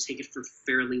some people take it for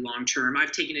fairly long term.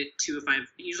 I've taken it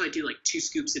usually I do like 2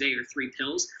 scoops a day or 3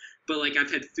 pills. But like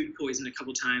I've had food poison a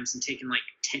couple times and taken like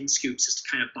 10 scoops just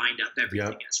to kind of bind up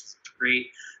everything. Yep. It's great.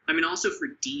 I mean, also for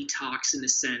detox in a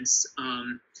sense,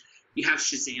 you have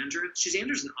Schizandra.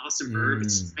 Schizandra is an awesome herb.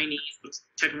 It's tiny. It's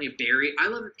technically a berry. I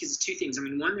love it because of 2 things. I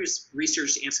mean, one, there's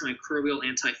research antimicrobial,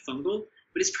 antifungal,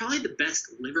 but it's probably the best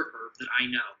liver herb that I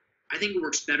know. I think it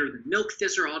works better than milk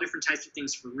thistle, all different types of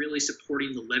things for really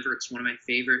supporting the liver. It's one of my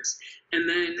favorites. And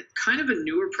then kind of a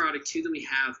newer product, too, that we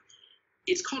have,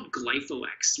 it's called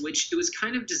Glypho-X, which it was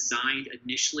kind of designed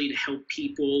initially to help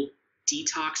people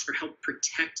detox or help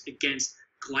protect against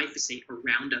glyphosate or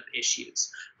Roundup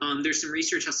issues. There's some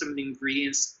research how some of the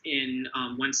ingredients in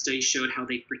one study showed how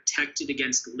they protected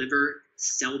against liver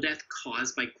cell death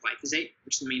caused by glyphosate,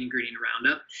 which is the main ingredient of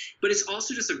Roundup. But it's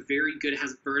also just a very good, it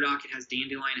has burdock, it has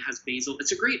dandelion, it has basil.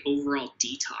 It's a great overall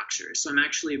detoxer. So I'm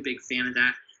actually a big fan of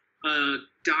that.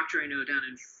 Doctor I know down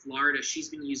in Florida, she's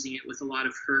been using it with a lot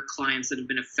of her clients that have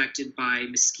been affected by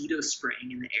mosquito spraying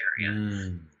in the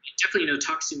area. Definitely, you know,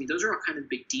 Takasumi, those are all kind of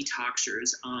big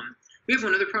detoxers. We have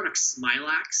one other product,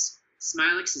 Smilax.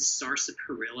 Smilax is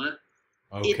sarsaparilla.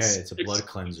 Okay, it's a blood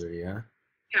cleanser, yeah?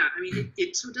 Yeah, I mean,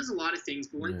 it does a lot of things,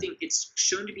 but one thing, it's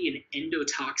shown to be an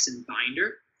endotoxin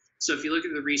binder. So if you look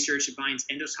at the research, it binds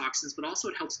endotoxins, but also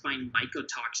it helps bind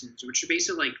mycotoxins, which are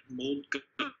basically like mold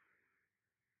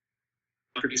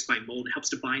produced by mold. It helps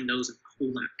to bind those and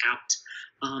pull them out.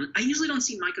 I usually don't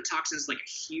see mycotoxins as like a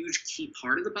huge key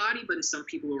part of the body, but in some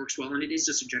people it works well, and it is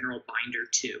just a general binder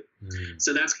too.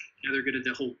 So that's another good of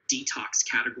the whole detox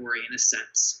category in a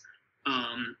sense.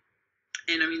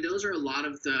 And I mean, those are a lot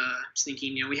of the, I was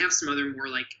thinking, you know, we have some other more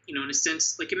like, you know, in a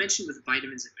sense, like I mentioned with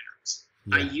vitamins and minerals.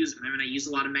 I use them. I mean, I use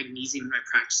a lot of magnesium in my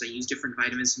practice. I use different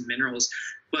vitamins and minerals,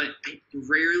 but I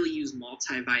rarely use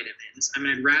multivitamins. I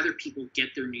mean, I'd rather people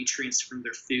get their nutrients from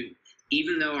their food,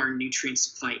 even though our nutrient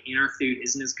supply in our food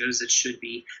isn't as good as it should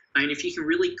be. I mean, if you can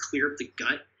really clear up the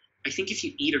gut, I think if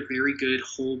you eat a very good,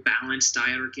 whole, balanced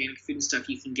diet, organic food and stuff,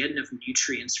 you can get enough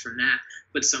nutrients from that,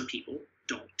 but some people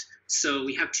don't. So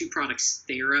we have 2 products,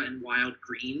 Thera and Wild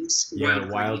Greens. Yeah,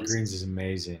 Wild Greens is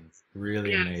amazing.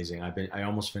 Really amazing. I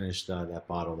almost finished that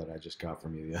bottle that I just got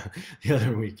from you the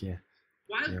other week. Yeah.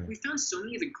 We found so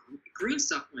many of the green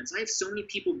supplements. I have so many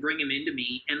people bring them into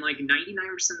me, and like 99%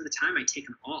 of the time I take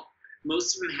them all.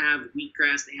 Most of them have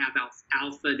wheatgrass, they have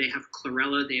alfalfa, they have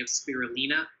chlorella, they have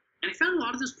spirulina. And I found a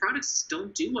lot of those products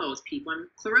don't do well with people. I mean,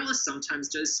 chlorella sometimes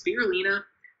does. Spirulina,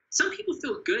 some people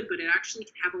feel good, but it actually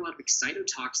can have a lot of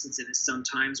excitotoxins in it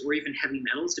sometimes, or even heavy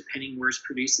metals, depending where it's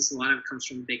produced. Since a lot of it comes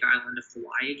from the Big Island of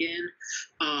Hawaii again.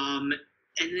 And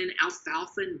then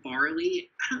alfalfa and barley,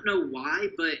 I don't know why,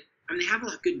 but I mean, they have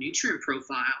a good nutrient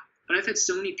profile. But I've had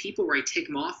so many people where I take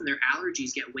them off and their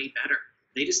allergies get way better.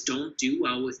 They just don't do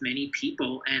well with many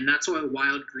people. And that's why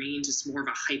Wild Greens is more of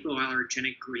a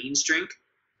hypoallergenic greens drink.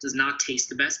 Does not taste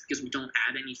the best because we don't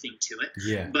add anything to it.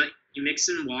 Yeah. But you mix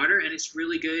it in water and it's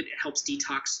really good. It helps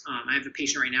detox. I have a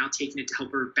patient right now taking it to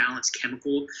help her balance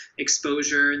chemical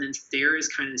exposure. And then Thera is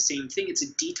kind of the same thing. It's a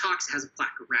detox. It has a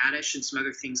black radish and some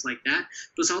other things like that.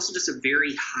 But it's also just a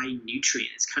very high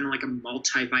nutrient. It's kind of like a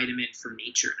multivitamin from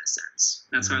nature in a sense.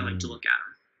 That's how I like to look at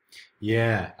them.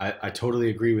 Yeah, I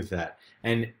totally agree with that.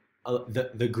 And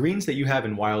the greens that you have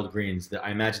in Wild Greens, I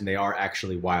imagine they are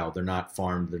actually wild. They're not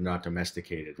farmed. They're not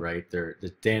domesticated, right? They're the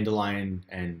dandelion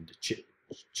and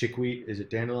chickweed. Is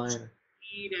it dandelion?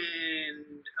 Chickweed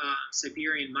and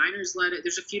Siberian miner's lettuce.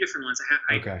 There's a few different ones.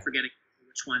 I forget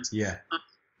which ones. Yeah.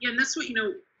 Yeah, and that's what, you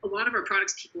know, a lot of our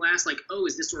products, people ask like, oh,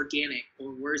 is this organic,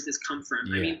 or where does this come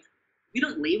from? I Yeah, mean, we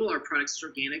don't label our products as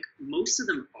organic. Most of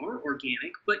them are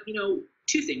organic, but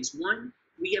two things. One,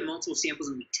 we get multiple samples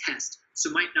and we test, so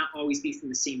it might not always be from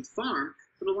the same farm,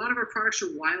 but a lot of our products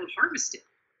are wild harvested.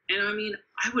 And I mean,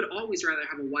 I would always rather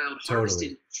have a wild totally.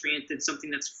 harvested nutrient than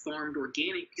something that's farmed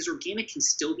organic, because organic can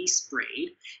still be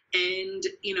sprayed. And,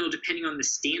 depending on the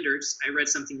standards, I read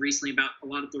something recently about a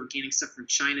lot of the organic stuff from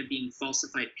China being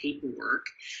falsified paperwork,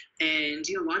 and,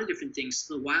 a lot of different things.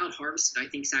 So the wild harvested, I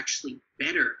think, is actually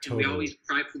better. And we Totally. always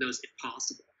strive for those if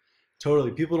possible.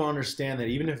 Totally. People don't understand that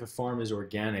even if a farm is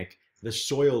organic, the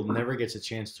soil never gets a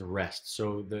chance to rest.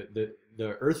 So the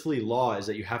earthly law is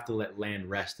that you have to let land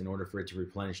rest in order for it to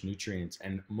replenish nutrients.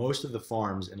 And most of the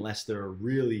farms, unless they're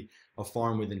really a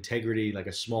farm with integrity, like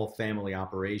a small family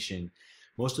operation,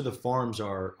 most of the farms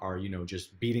are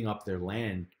just beating up their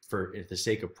land for the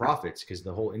sake of profits, because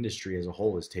the whole industry as a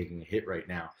whole is taking a hit right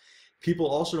now. People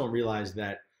also don't realize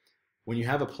that when you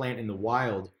have a plant in the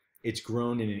wild, it's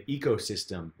grown in an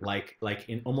ecosystem, like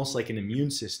in almost like an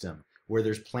immune system, where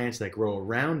there's plants that grow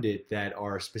around it that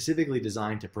are specifically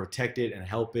designed to protect it and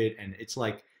help it. And it's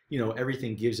like,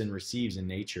 everything gives and receives in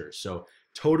nature. So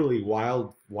totally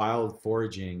wild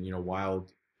foraging,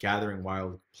 wild gathering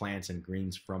wild plants and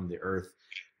greens from the earth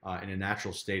in a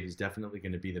natural state is definitely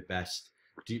going to be the best.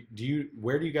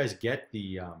 Where do you guys get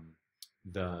the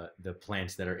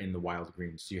plants that are in the wild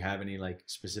greens? Do you have any like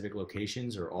specific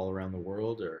locations or all around the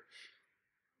world or?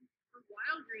 For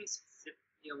wild greens specifically,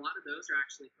 a lot of those are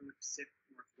actually from the Pacific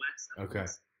Northwest. Okay.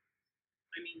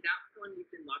 I mean, that one we've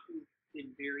been lucky, we've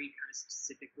been very kind of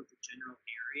specific with the general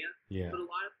area. Yeah. But a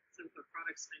lot of the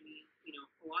products, I mean,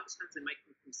 a lot of times they might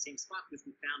come from the same spot because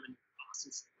we found an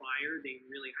awesome supplier, they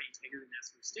really high integrity, and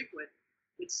that's what we stick with.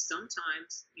 But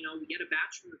sometimes, we get a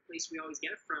batch from the place we always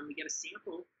get it from, we get a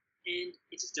sample, and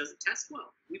it just doesn't test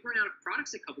well. We've run out of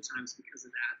products a couple times because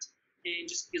of that. And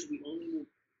just because we only will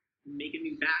make a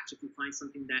new batch if we find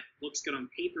something that looks good on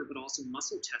paper but also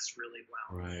muscle tests really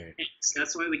well. Right. And so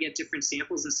that's why we get different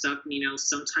samples and stuff.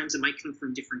 Sometimes it might come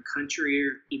from different country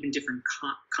or even different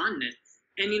continent.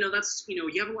 And that's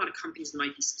you have a lot of companies that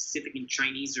might be specific in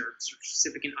Chinese or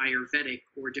specific in Ayurvedic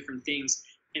or different things.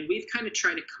 And we've kind of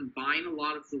tried to combine a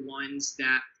lot of the ones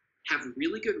that have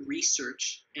really good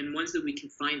research and ones that we can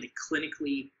find that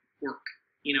clinically work.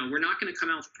 We're not going to come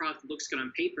out with a product that looks good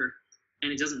on paper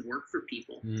and it doesn't work for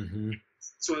people. Mm-hmm.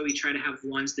 That's why we try to have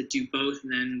ones that do both,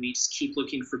 and then we just keep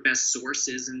looking for best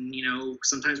sources. And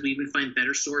sometimes we even find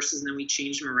better sources and then we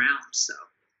change them around. So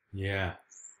Yeah,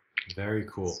 very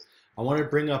cool. I want to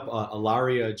bring up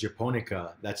Alaria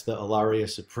japonica. That's the Alaria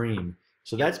Supreme.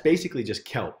 So that's basically just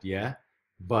kelp, yeah?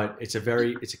 But it's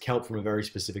a kelp from a very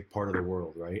specific part of the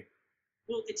world, right?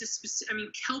 Well, it's a specific. I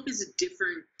mean, kelp is a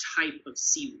different type of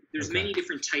seaweed. There's Okay. many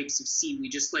different types of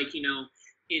seaweed, just like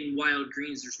in wild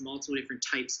greens, there's multiple different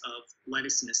types of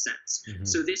lettuce in a sense. Mm-hmm.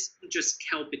 So this isn't just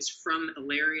kelp. It's from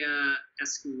Alaria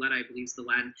esculenta, I believe is the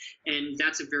Latin, and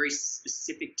that's a very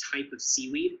specific type of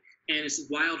seaweed. And it's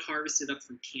wild harvested up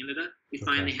from Canada. We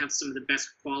find Okay. they have some of the best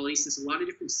quality. Since a lot of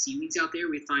different seaweeds out there,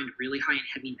 we find really high in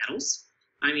heavy metals.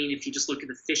 I mean, if you just look at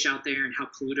the fish out there and how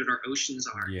polluted our oceans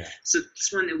are. Yeah. So this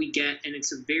one that we get, and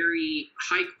it's a very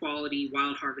high quality,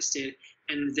 wild harvested,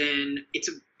 and then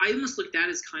I almost look at that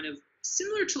as kind of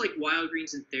similar to like wild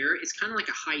greens and there. It's kind of like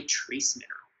a high trace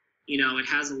mineral. It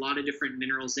has a lot of different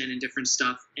minerals in and different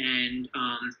stuff, and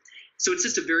so it's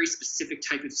just a very specific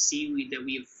type of seaweed that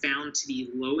we have found to be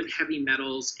low in heavy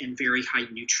metals and very high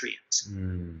nutrients.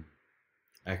 Mm,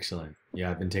 excellent.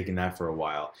 Yeah, I've been taking that for a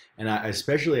while, and I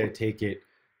take it.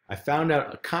 I found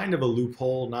out a kind of a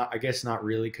loophole. I guess not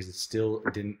really, because it still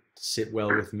didn't sit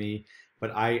well with me.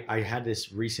 But I had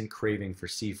this recent craving for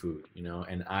seafood,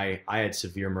 and I had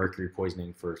severe mercury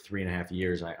poisoning for 3.5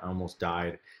 years. I almost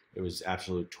died. It was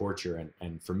absolute torture,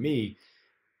 and for me,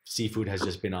 seafood has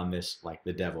just been on this like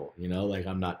the devil, like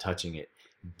I'm not touching it.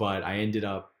 But I ended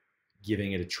up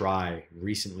giving it a try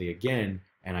recently again,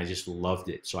 and I just loved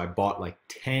it. So I bought like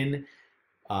 10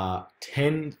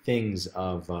 things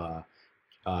of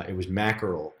it was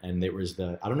mackerel, and it was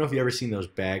I don't know if you ever seen those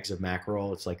bags of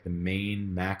mackerel. It's like the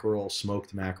Maine mackerel,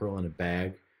 smoked mackerel in a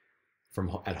bag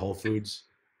at Whole Foods.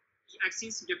 I've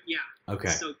seen some different, yeah. Okay.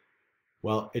 So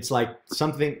Well, it's like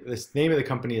something, the name of the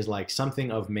company is like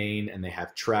something of Maine, and they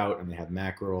have trout and they have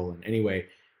mackerel. And anyway,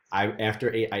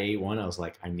 after I ate one, I was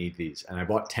like, I need these. And I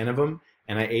bought 10 of them,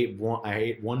 and I ate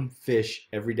one fish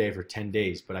every day for 10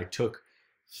 days, but I took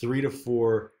 3 to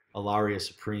 4 Alaria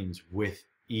Supremes with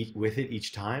it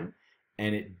each time.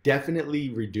 And it definitely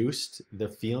reduced the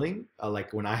feeling.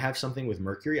 Like when I have something with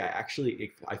mercury, I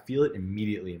feel it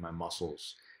immediately in my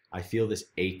muscles. I feel this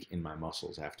ache in my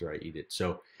muscles after I eat it.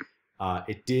 So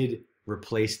it did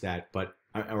replace that, but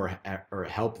or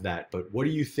help that. But what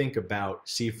do you think about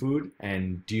seafood?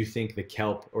 And do you think the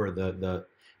kelp or the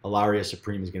Alaria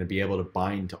Supreme is going to be able to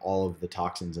bind to all of the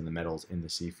toxins and the metals in the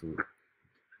seafood?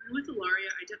 With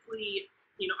Alaria, I definitely,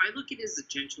 I look at it as a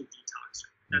gentle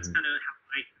detoxer. That's kind of how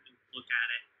I kind of look at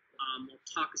it. While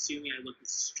Takasumi, I look at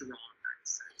strong in a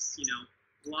sense.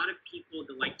 A lot of people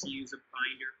that like to use a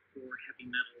binder for heavy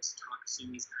metals,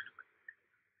 Takasumi is kind of like,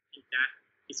 I think that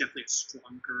is definitely a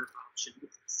stronger option.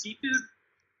 With seafood,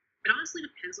 it honestly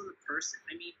depends on the person.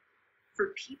 I mean,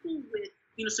 for people with,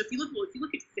 so if you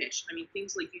look at fish, I mean,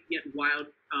 things like you get wild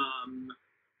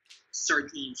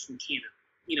sardines from Canada.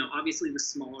 Obviously the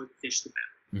smaller the fish, the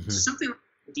better. So something like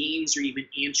sardines or even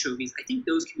anchovies, I think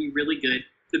those can be really good.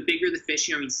 The bigger the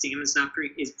fish, I mean, salmon's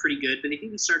is pretty good, but they've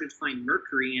even started to find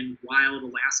mercury in wild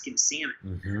Alaskan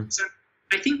salmon. So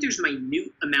I think there's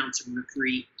minute amounts of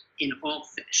mercury in all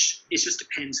fish. It just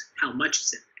depends how much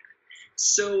is in there.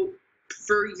 So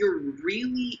for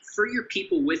your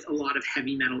people with a lot of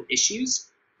heavy metal issues,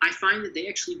 I find that they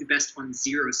actually do best on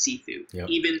zero seafood,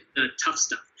 even the tough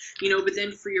stuff. But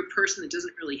then for your person that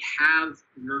doesn't really have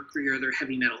mercury or other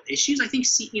heavy metal issues, I think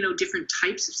different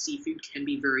types of seafood can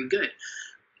be very good.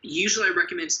 Usually, I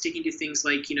recommend sticking to things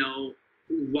like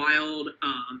wild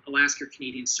Alaska or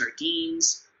Canadian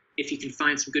sardines. If you can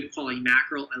find some good quality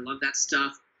mackerel, I love that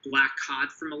stuff. Black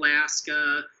cod from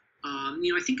Alaska.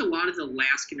 I think a lot of the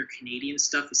Alaskan or Canadian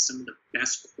stuff is some of the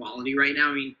best quality right now.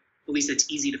 I mean, at least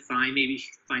that's easy to find. Maybe you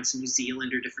can find some New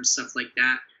Zealand or different stuff like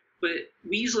that. But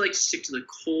we usually like to stick to the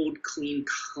cold, clean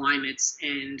climates.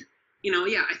 And,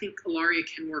 I think Alaria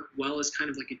can work well as kind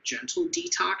of like a gentle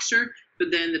detoxer. But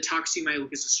then the Takasumi I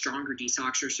look as a stronger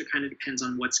detoxer, so it kind of depends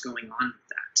on what's going on with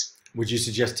that. Would you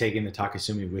suggest taking the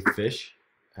Takasumi with fish?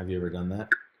 Have you ever done that?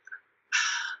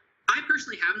 I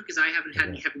personally haven't, because I haven't had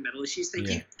any heavy metal issues,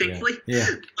 thankfully. Yeah.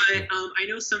 But I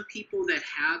know some people that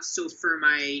have. So for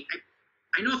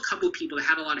I know a couple of people that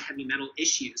had a lot of heavy metal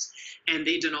issues, and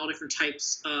they've done all different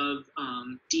types of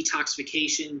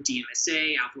detoxification,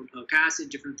 DMSA, alpha-lipoic acid,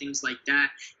 different things like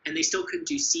that, and they still couldn't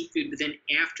do seafood. But then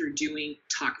after doing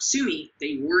Takasumi,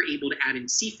 they were able to add in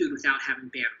seafood without having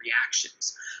bad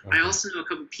reactions. Okay. I also know a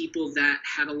couple of people that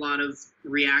had a lot of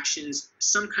reactions,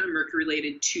 some kind of mercury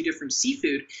related to different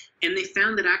seafood, and they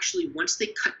found that actually once they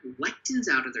cut lectins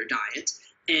out of their diet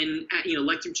and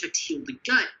lectin check to heal the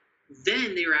gut,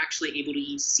 then they were actually able to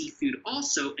eat seafood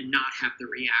also and not have the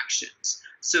reactions.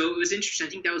 So it was interesting. I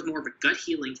think that was more of a gut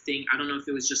healing thing. I don't know if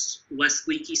it was just less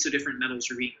leaky, so different metals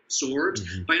are being absorbed.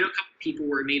 But I know a couple of people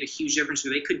where it made a huge difference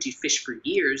where they couldn't do fish for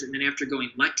years, and then after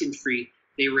going lectin-free,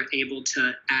 they were able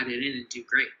to add it in and do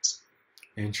great.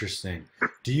 Interesting.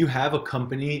 Do you have a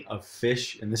company of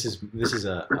fish? And this is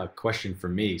a question for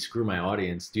me. Screw my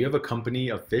audience. Do you have a company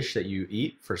of fish that you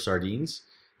eat for sardines,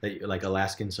 like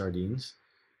Alaskan sardines?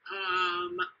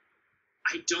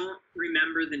 I don't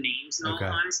remember the names in all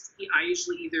honesty. I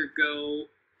usually either go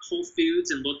Whole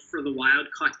Foods and look for the wild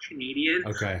caught Canadian.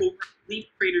 Or I believe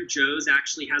Trader Joe's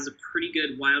actually has a pretty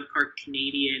good wild caught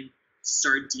Canadian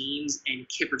sardines and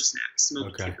kipper snacks,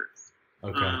 smoked kippers.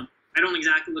 I don't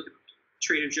exactly look at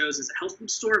Trader Joe's as a health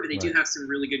food store, but they do have some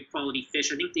really good quality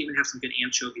fish. I think they even have some good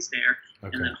anchovies there.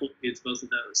 And then Whole Foods, both of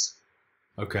those.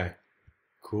 Okay.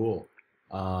 Cool.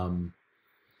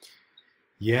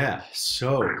 Yeah,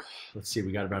 so let's see.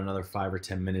 We got about another 5 or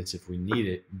 10 minutes if we need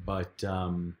it, but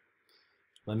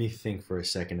let me think for a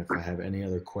second if I have any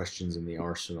other questions in the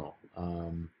arsenal.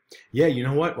 Yeah, you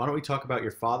know what? Why don't we talk about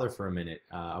your father for a minute?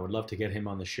 I would love to get him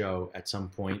on the show at some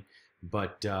point,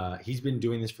 but he's been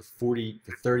doing this for 30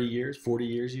 years, 40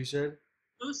 years, you said?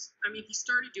 I mean, he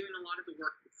started doing a lot of the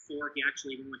work before he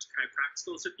actually even went to chiropractic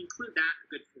school, so if you include that, a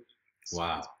good 40 years.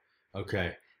 Wow,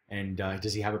 okay. And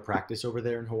does he have a practice over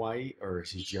there in Hawaii, or is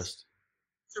he just?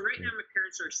 So right now my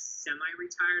parents are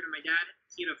semi-retired, and my dad,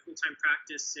 he had a full-time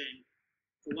practice in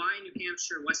Hawaii, New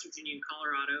Hampshire, West Virginia, and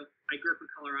Colorado. I grew up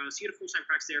in Colorado, so he had a full-time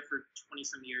practice there for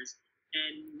 20-some years.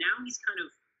 And now he's kind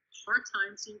of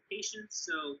part-time seeing patients,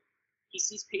 so he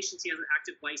sees patients. He has an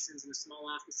active license in a small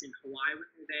office in Hawaii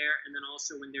when they're there, and then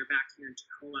also when they're back here in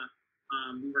Tacoma,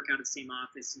 we work out of the same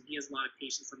office, and he has a lot of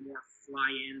patients that more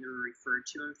fly in, they're referred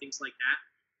to him, things like that.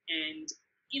 And,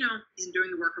 he's been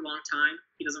doing the work a long time.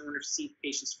 He doesn't want to see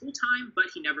patients full-time, but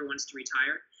he never wants to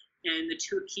retire. And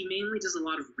he mainly does a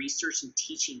lot of research and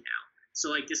teaching now.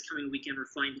 So like this coming weekend, we're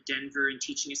flying to Denver and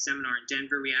teaching a seminar in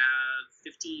Denver. We have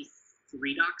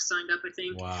 53 docs signed up, I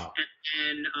think. Wow.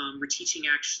 And we're teaching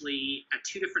actually at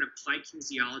 2 different applied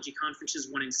kinesiology conferences,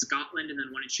 one in Scotland and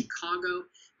then one in Chicago.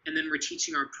 And then we're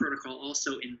teaching our protocol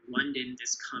also in London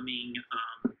this coming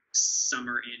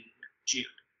summer in June.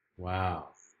 Wow.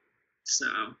 So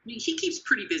he keeps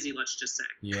pretty busy, let's just say.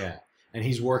 Yeah. And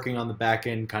he's working on the back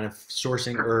end, kind of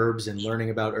sourcing herbs and learning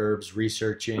about herbs,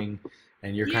 researching,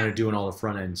 and you're kind Yeah, of doing all the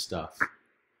front end stuff.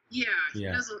 yeah, he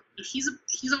Yeah. does.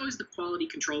 He's always the quality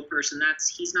control person.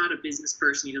 He's not a business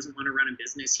person. He doesn't want to run a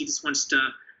business. He just wants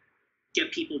to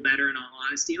get people better, in all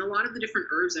honesty. And a lot of the different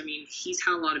herbs, I mean, he's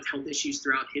had a lot of health issues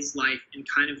throughout his life, and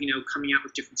kind of, coming out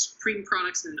with different Supreme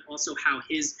products, and also how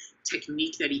his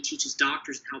technique that he teaches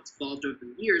doctors and how it's evolved over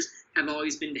the years have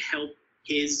always been to help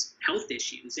his health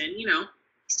issues. And, he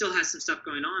still has some stuff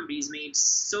going on, but he's made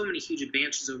so many huge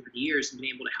advances over the years and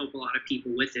been able to help a lot of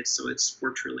people with it. So it's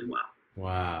worked really well.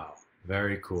 Wow.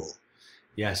 Very cool.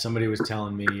 Yeah, somebody was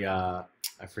telling me, I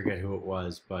forget who it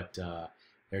was, but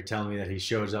they're telling me that he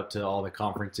shows up to all the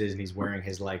conferences and he's wearing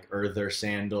his like earther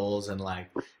sandals and like,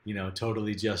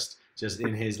 totally just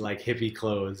in his like hippie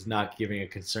clothes, not giving a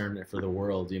concern for the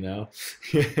world,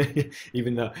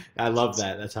 Even though I love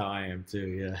that. That's how I am too,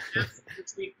 yeah.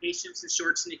 It's been patients and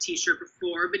shorts and a t-shirt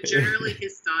before, but generally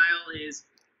his style is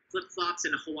flip-flops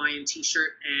and a Hawaiian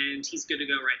t-shirt, and he's good to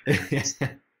go right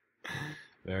there.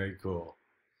 Very cool.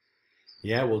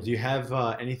 Yeah, well, do you have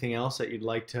anything else that you'd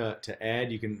like to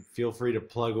add? You can feel free to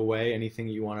plug away anything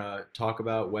you want to talk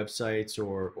about, websites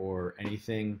or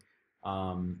anything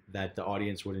that the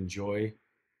audience would enjoy.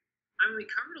 I mean, we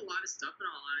covered a lot of stuff, in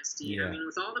all honesty. Yeah. I mean,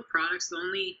 with all the products, the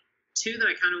only two that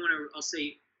I kind of want to, I'll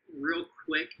say real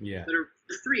quick, Yeah. that are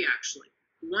the three actually.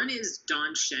 One is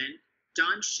Dan Shen.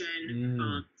 Dan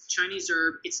Shen, Chinese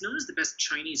herb. It's known as the best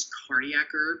Chinese cardiac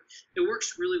herb. It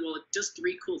works really well. It does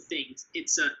three cool things.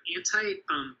 It's a it's a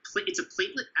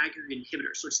platelet aggregate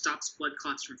inhibitor, so it stops blood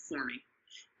clots from forming.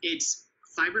 It's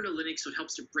fibrinolytic, so it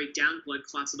helps to break down blood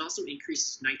clots. It also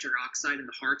increases nitric oxide in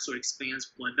the heart, so it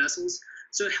expands blood vessels.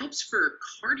 So it helps for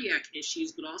cardiac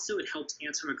issues, but also it helps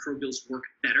antimicrobials work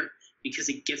better because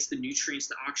it gets the nutrients,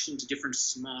 the oxygen to different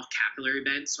small capillary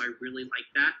beds. So I really like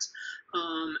that.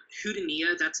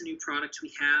 Houdinia, that's a new product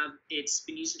we have. It's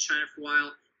been used in China for a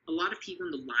while. A lot of people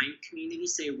in the Lyme community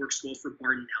say it works well for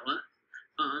Bartonella.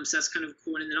 So that's kind of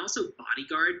cool. And then also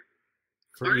Bodyguard.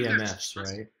 For EMFs,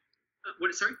 right?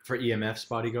 Sorry? For EMFs,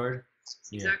 Bodyguard?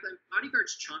 Exactly. Yeah.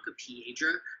 Bodyguard's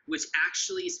Choncopiedra, which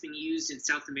actually has been used in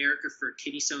South America for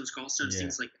kidney stones, gallstones,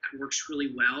 things like that. It works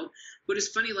really well. But it's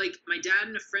funny, like my dad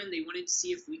and a friend, they wanted to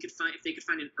see if they could find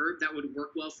an herb that would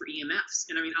work well for EMFs.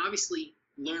 And I mean, obviously,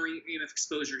 lowering EMF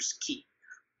exposure is key.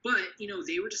 But,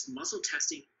 they were just muscle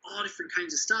testing all different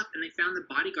kinds of stuff, and they found that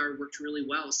Bodyguard worked really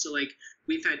well. So, like,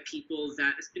 we've had people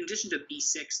that, in addition to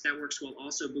B6, that works well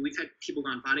also, but we've had people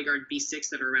on Bodyguard B6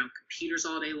 that are around computers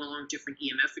all day long, different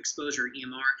EMF exposure,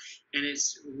 EMR, and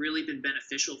it's really been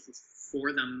beneficial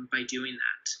for them by doing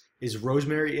that. Is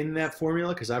rosemary in that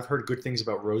formula? Because I've heard good things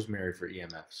about rosemary for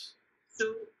EMFs.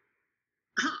 So,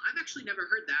 I've actually never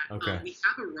heard that. Okay. We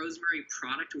have a rosemary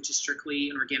product, which is strictly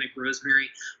an organic rosemary.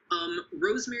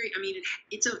 Rosemary, I mean,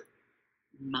 it's a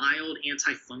mild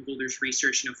antifungal. There's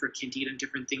research, for candida and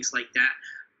different things like that.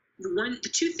 The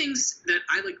two things that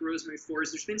I like rosemary for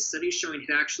is there's been studies showing it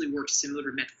actually works similar to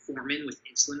metformin with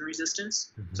insulin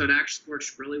resistance. Mm-hmm. So it actually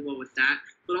works really well with that.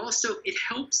 But also it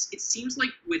helps, it seems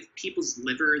like with people's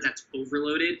liver that's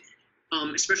overloaded,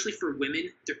 especially for women,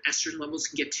 their estrogen levels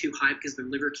can get too high because their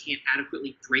liver can't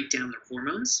adequately break down their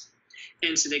hormones.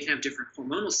 And so they can have different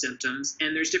hormonal symptoms.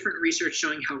 And there's different research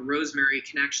showing how rosemary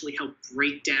can actually help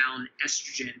break down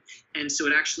estrogen. And so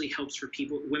it actually helps for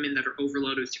women that are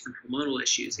overloaded with different hormonal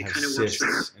issues. It kind of works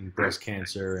for and breast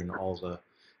cancer and all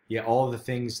of the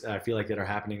things that I feel like that are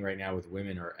happening right now with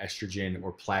women are estrogen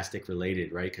or plastic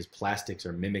related, right? Because plastics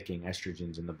are mimicking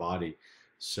estrogens in the body.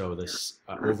 So this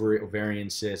ovarian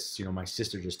cysts, my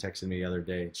sister just texted me the other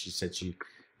day and she said she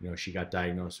got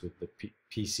diagnosed with the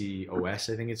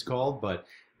PCOS, I think it's called, but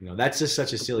that's just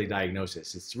such a silly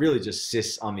diagnosis. It's really just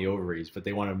cysts on the ovaries, but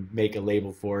they want to make a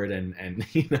label for it and and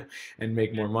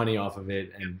make more money off of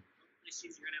it. And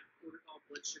issues, you're gonna have cortisol,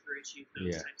 blood sugar issues,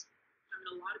 those types. I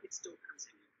mean, a lot of it still comes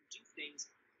in. You can do things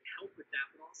to help with that,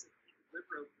 but also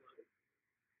liver overload.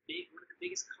 One of the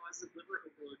biggest causes of liver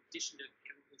overload, in addition to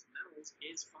chemicals and metals,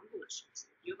 is fungal issues.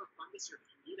 If you have a fungus or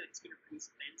candida, it's going to produce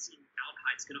benzene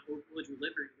aldehyde. It's going to overload your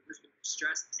liver. Your liver's going to be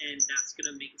stressed, and that's going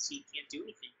to make it so you can't do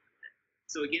anything with it.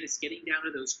 So again, it's getting down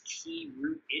to those key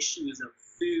root issues of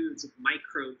foods, of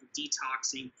microbes, of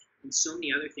detoxing, and so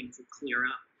many other things will clear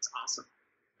up. It's awesome.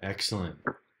 Excellent.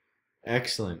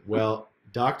 Well,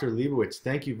 Dr. Leibowitz,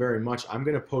 thank you very much. I'm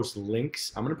going to post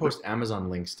links. I'm going to post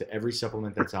Amazon links to every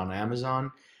supplement that's on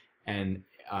Amazon. And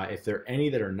if there are any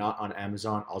that are not on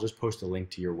Amazon, I'll just post a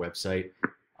link to your website.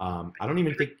 I don't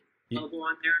even think available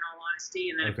on there in all honesty.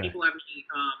 And then if Okay. people have any,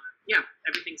 yeah,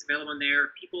 everything's available on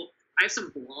there. I have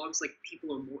some blogs, like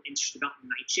people are more interested about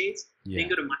nightshades. They Yeah. can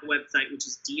go to my website, which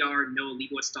is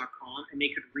drnoahleibowitz.com, and they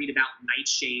could read about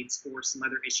nightshades or some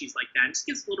other issues like that. It just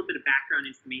gives a little bit of background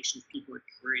information if people are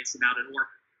curious about it, or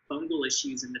fungal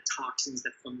issues and the toxins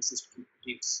that funguses can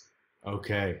produce.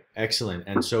 Okay. Excellent.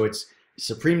 And so it's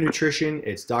Supreme Nutrition.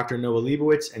 It's Dr. Noah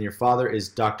Leibowitz, and your father is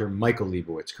Dr. Michael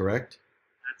Leibowitz, correct?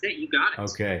 That's it. You got it.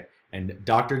 Okay. And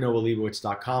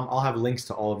drnoahleibowitz.com. I'll have links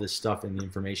to all of this stuff in the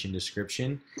information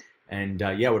description. And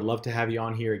yeah, would love to have you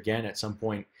on here again at some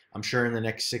point. I'm sure in the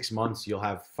next 6 months you'll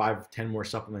have 5, 10 more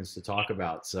supplements to talk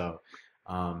about. So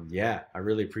yeah, I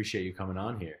really appreciate you coming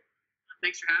on here.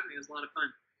 Thanks for having me. It was a lot of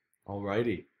fun.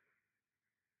 Alrighty.